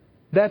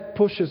 That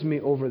pushes me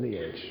over the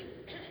edge.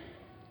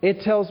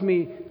 It tells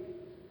me,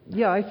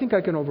 yeah, I think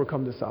I can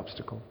overcome this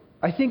obstacle.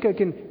 I think I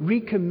can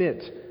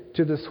recommit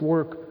to this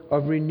work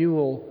of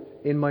renewal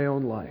in my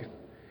own life.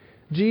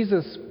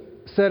 Jesus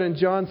said in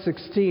John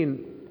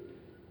 16,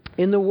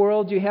 in the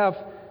world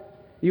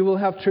you will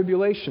have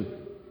tribulation.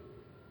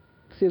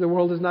 See, the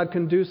world is not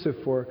conducive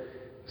for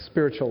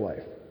spiritual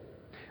life.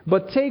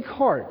 But take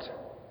heart,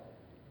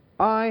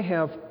 I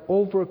have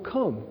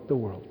overcome the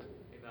world.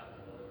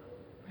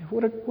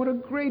 What a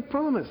great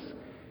promise.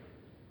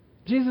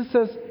 Jesus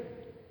says,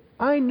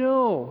 I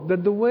know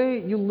that the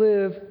way you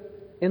live,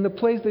 in the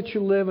place that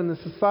you live, in the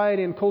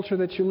society and culture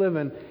that you live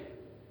in,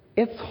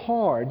 it's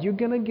hard. You're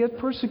going to get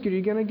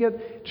persecuted. You're going to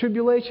get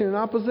tribulation and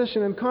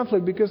opposition and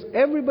conflict because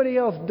everybody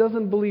else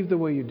doesn't believe the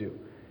way you do.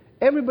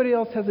 Everybody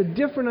else has a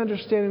different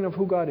understanding of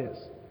who God is.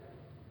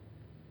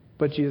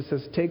 But Jesus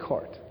says, take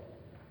heart,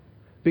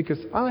 because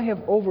I have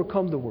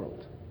overcome the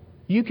world.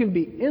 You can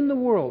be in the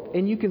world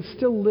and you can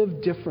still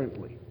live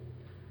differently.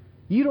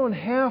 You don't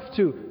have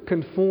to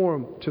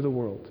conform to the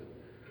world.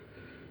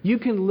 You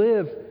can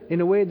live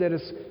in a way that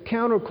is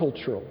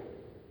countercultural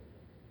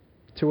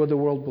to what the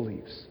world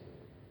believes.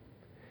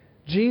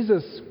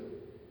 Jesus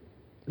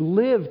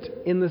lived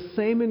in the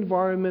same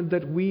environment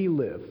that we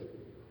live,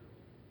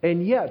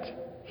 and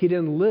yet He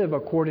didn't live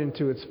according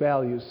to its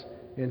values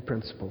and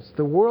principles.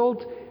 The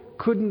world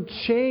couldn't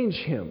change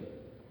Him,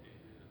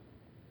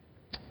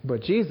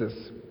 but Jesus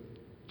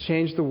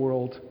changed the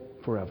world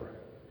forever.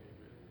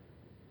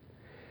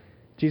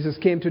 Jesus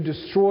came to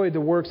destroy the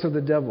works of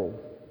the devil.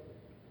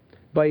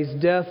 By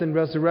His death and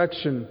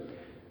resurrection,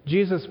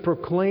 Jesus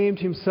proclaimed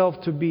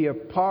Himself to be a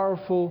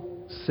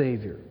powerful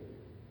Savior.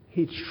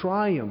 He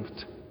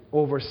triumphed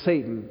over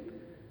Satan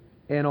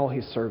and all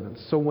his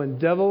servants. So when the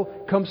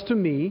devil comes to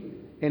me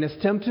and is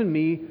tempting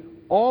me,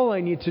 all I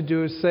need to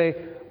do is say,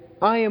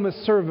 I am a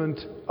servant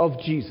of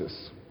Jesus.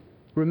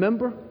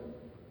 Remember?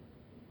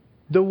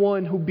 The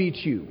one who beat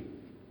you.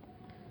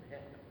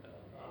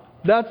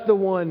 That's the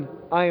one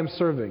I am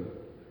serving.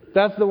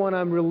 That's the one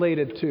I'm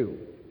related to.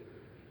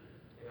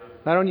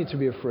 I don't need to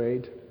be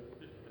afraid.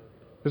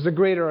 There's a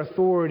greater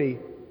authority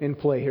in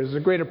play here. There's a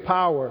greater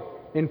power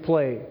in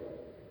play.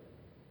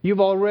 You've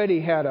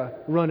already had a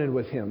run-in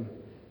with Him.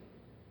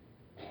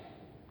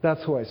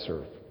 That's who I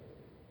serve.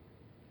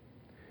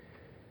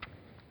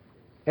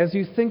 As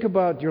you think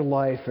about your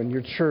life and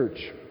your church,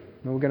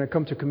 and we're going to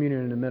come to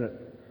communion in a minute,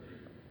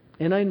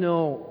 and I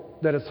know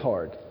that it's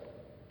hard.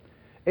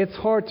 It's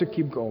hard to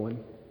keep going.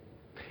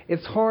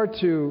 It's hard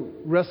to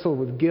wrestle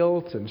with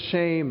guilt and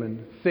shame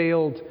and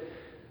failed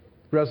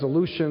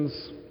resolutions.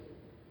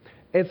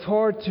 It's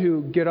hard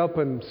to get up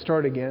and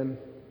start again.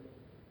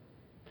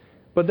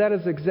 But that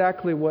is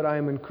exactly what I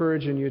am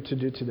encouraging you to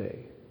do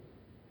today.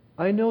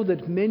 I know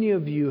that many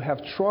of you have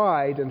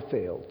tried and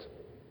failed.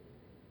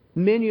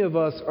 Many of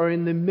us are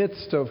in the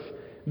midst of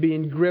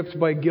being gripped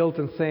by guilt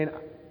and saying,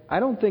 I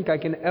don't think I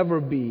can ever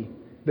be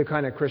the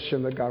kind of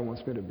Christian that God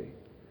wants me to be.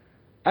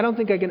 I don't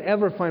think I can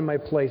ever find my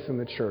place in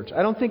the church.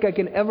 I don't think I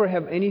can ever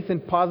have anything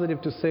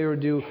positive to say or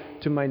do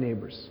to my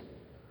neighbors.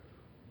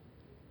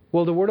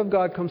 Well, the Word of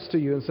God comes to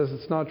you and says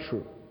it's not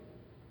true.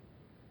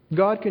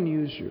 God can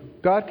use you.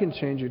 God can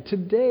change you.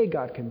 Today,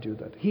 God can do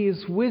that. He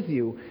is with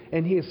you,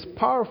 and He is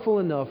powerful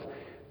enough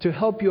to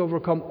help you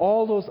overcome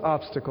all those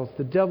obstacles,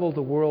 the devil,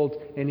 the world,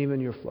 and even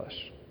your flesh.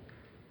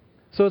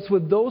 So it's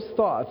with those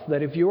thoughts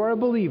that if you are a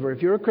believer,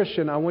 if you're a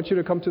Christian, I want you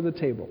to come to the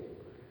table.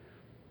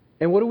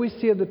 And what do we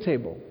see at the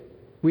table?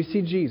 We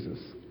see Jesus.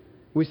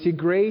 We see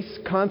grace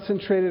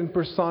concentrated and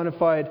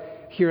personified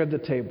here at the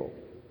table.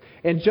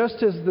 And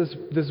just as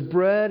this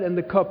bread and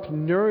the cup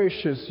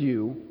nourishes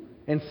you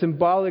and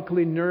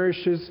symbolically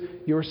nourishes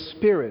your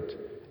spirit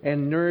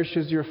and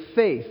nourishes your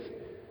faith,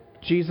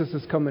 Jesus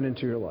is coming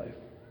into your life.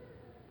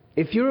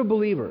 If you're a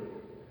believer,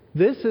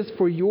 this is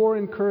for your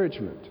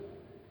encouragement.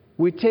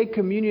 We take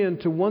communion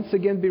to once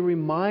again be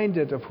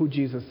reminded of who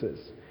Jesus is,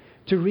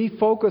 to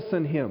refocus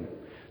on Him,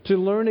 to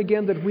learn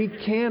again that we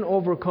can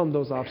overcome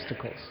those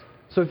obstacles.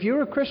 So if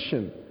you're a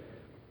Christian,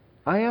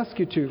 I ask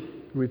you to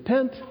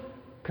repent,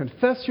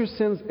 confess your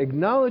sins,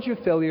 acknowledge your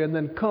failure, and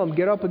then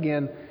get up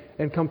again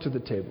and come to the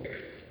table.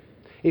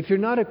 If you're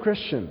not a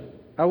Christian,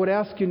 I would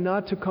ask you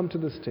not to come to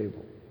this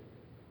table.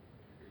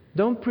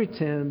 Don't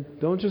pretend,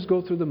 don't just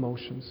go through the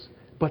motions,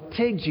 but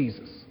take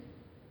Jesus.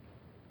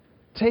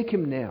 Take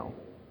Him now.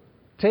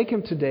 Take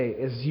Him today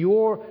as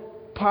your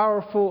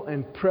powerful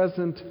and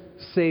present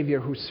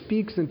Savior who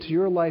speaks into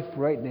your life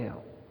right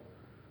now.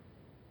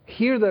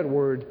 Hear that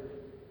word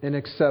and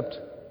accept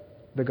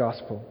the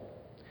gospel.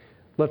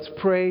 Let's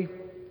pray.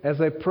 As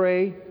I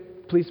pray,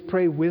 please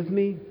pray with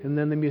me, and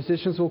then the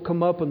musicians will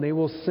come up and they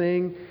will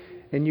sing,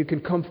 and you can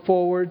come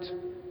forward.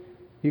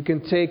 You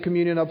can take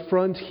communion up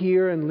front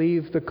here and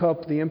leave the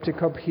cup, the empty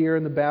cup here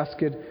in the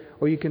basket,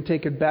 or you can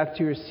take it back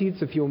to your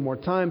seats if you have more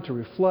time to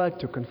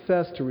reflect, to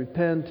confess, to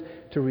repent,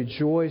 to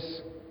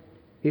rejoice.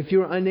 If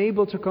you're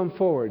unable to come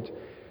forward,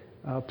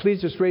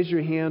 please just raise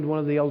your hand. One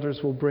of the elders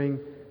will bring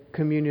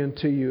communion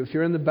to you. If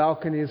you're in the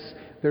balconies,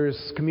 there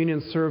is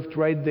communion served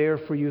right there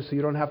for you, so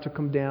you don't have to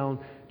come down.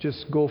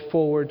 Just go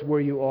forward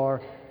where you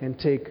are and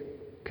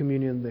take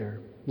communion there.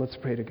 Let's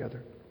pray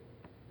together.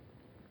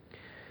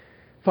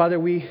 Father,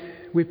 we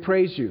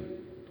praise you.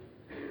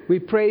 We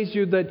praise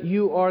you that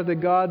you are the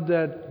God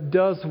that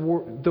does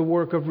the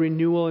work of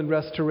renewal and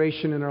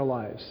restoration in our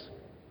lives.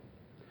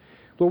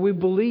 Lord, we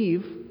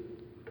believe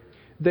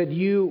that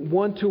you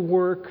want to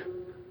work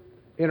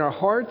in our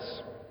hearts,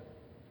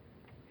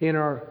 in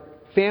our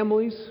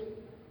families,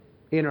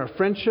 in our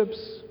friendships,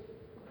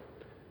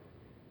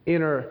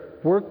 in our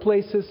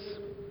workplaces,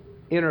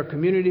 in our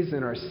communities,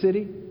 in our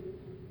city.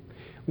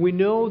 We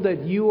know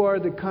that you are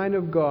the kind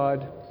of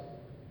God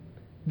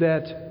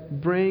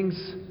that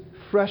brings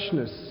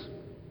freshness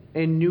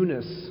and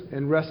newness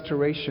and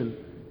restoration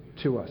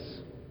to us.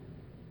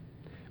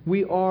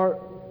 We are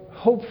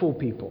hopeful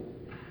people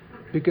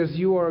because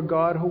you are a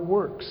God who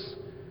works,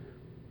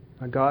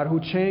 a God who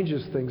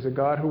changes things, a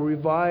God who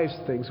revives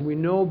things. We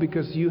know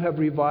because you have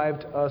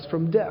revived us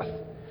from death.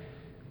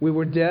 We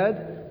were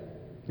dead,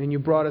 and you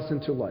brought us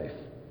into life.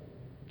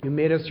 You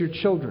made us your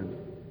children.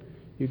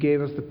 You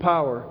gave us the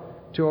power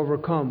to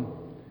overcome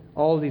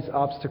all these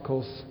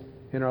obstacles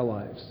in our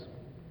lives.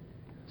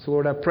 So,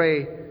 Lord, I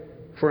pray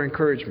for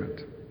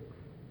encouragement.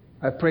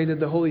 I pray that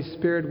the Holy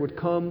Spirit would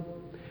come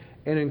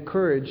and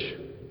encourage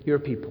your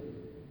people,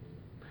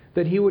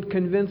 that He would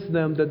convince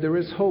them that there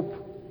is hope,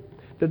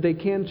 that they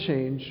can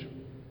change,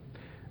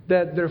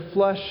 that their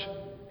flesh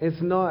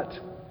is not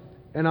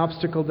an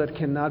obstacle that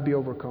cannot be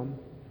overcome,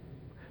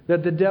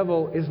 that the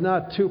devil is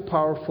not too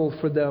powerful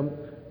for them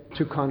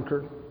to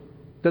conquer,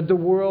 that the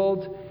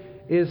world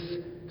is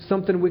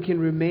something we can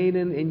remain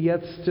in and yet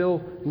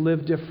still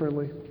live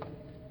differently.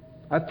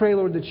 I pray,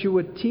 Lord, that you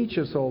would teach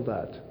us all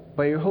that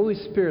by your Holy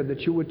Spirit,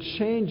 that you would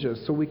change us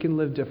so we can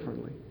live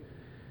differently.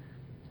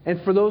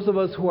 And for those of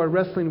us who are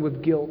wrestling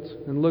with guilt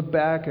and look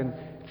back and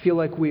feel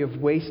like we have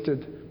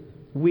wasted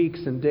weeks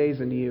and days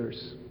and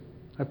years,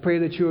 I pray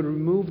that you would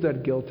remove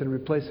that guilt and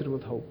replace it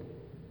with hope.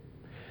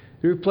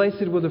 You replace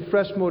it with a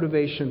fresh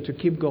motivation to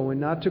keep going,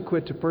 not to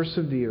quit, to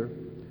persevere,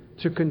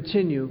 to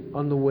continue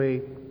on the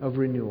way of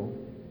renewal.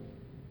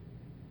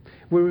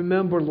 We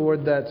remember,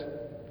 Lord, that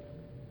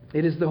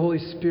it is the Holy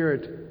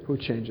Spirit who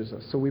changes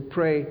us. So we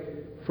pray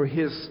for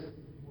His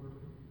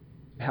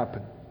to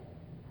happen.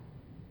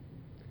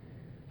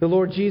 The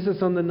Lord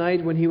Jesus, on the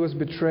night when He was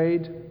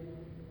betrayed,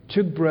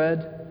 took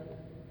bread.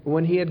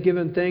 When He had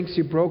given thanks,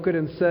 He broke it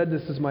and said,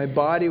 "This is my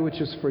body,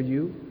 which is for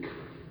you.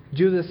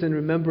 Do this in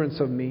remembrance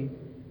of me."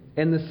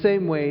 In the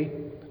same way,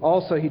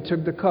 also He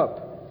took the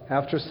cup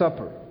after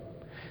supper,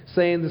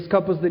 saying, "This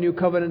cup is the new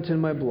covenant in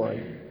my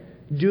blood.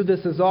 Do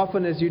this as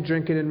often as you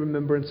drink it in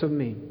remembrance of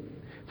me.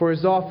 For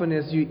as often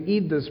as you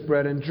eat this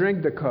bread and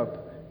drink the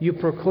cup, you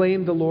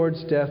proclaim the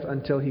Lord's death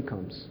until He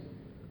comes.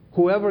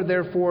 Whoever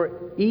therefore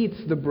eats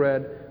the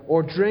bread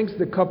or drinks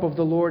the cup of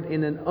the Lord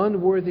in an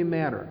unworthy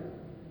manner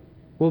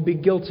will be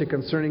guilty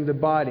concerning the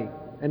body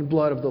and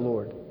blood of the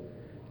Lord.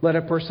 Let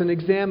a person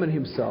examine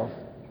himself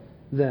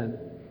then,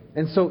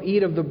 and so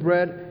eat of the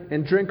bread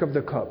and drink of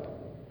the cup.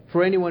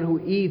 For anyone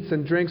who eats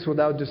and drinks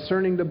without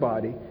discerning the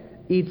body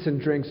eats and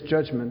drinks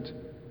judgment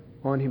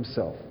on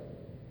himself."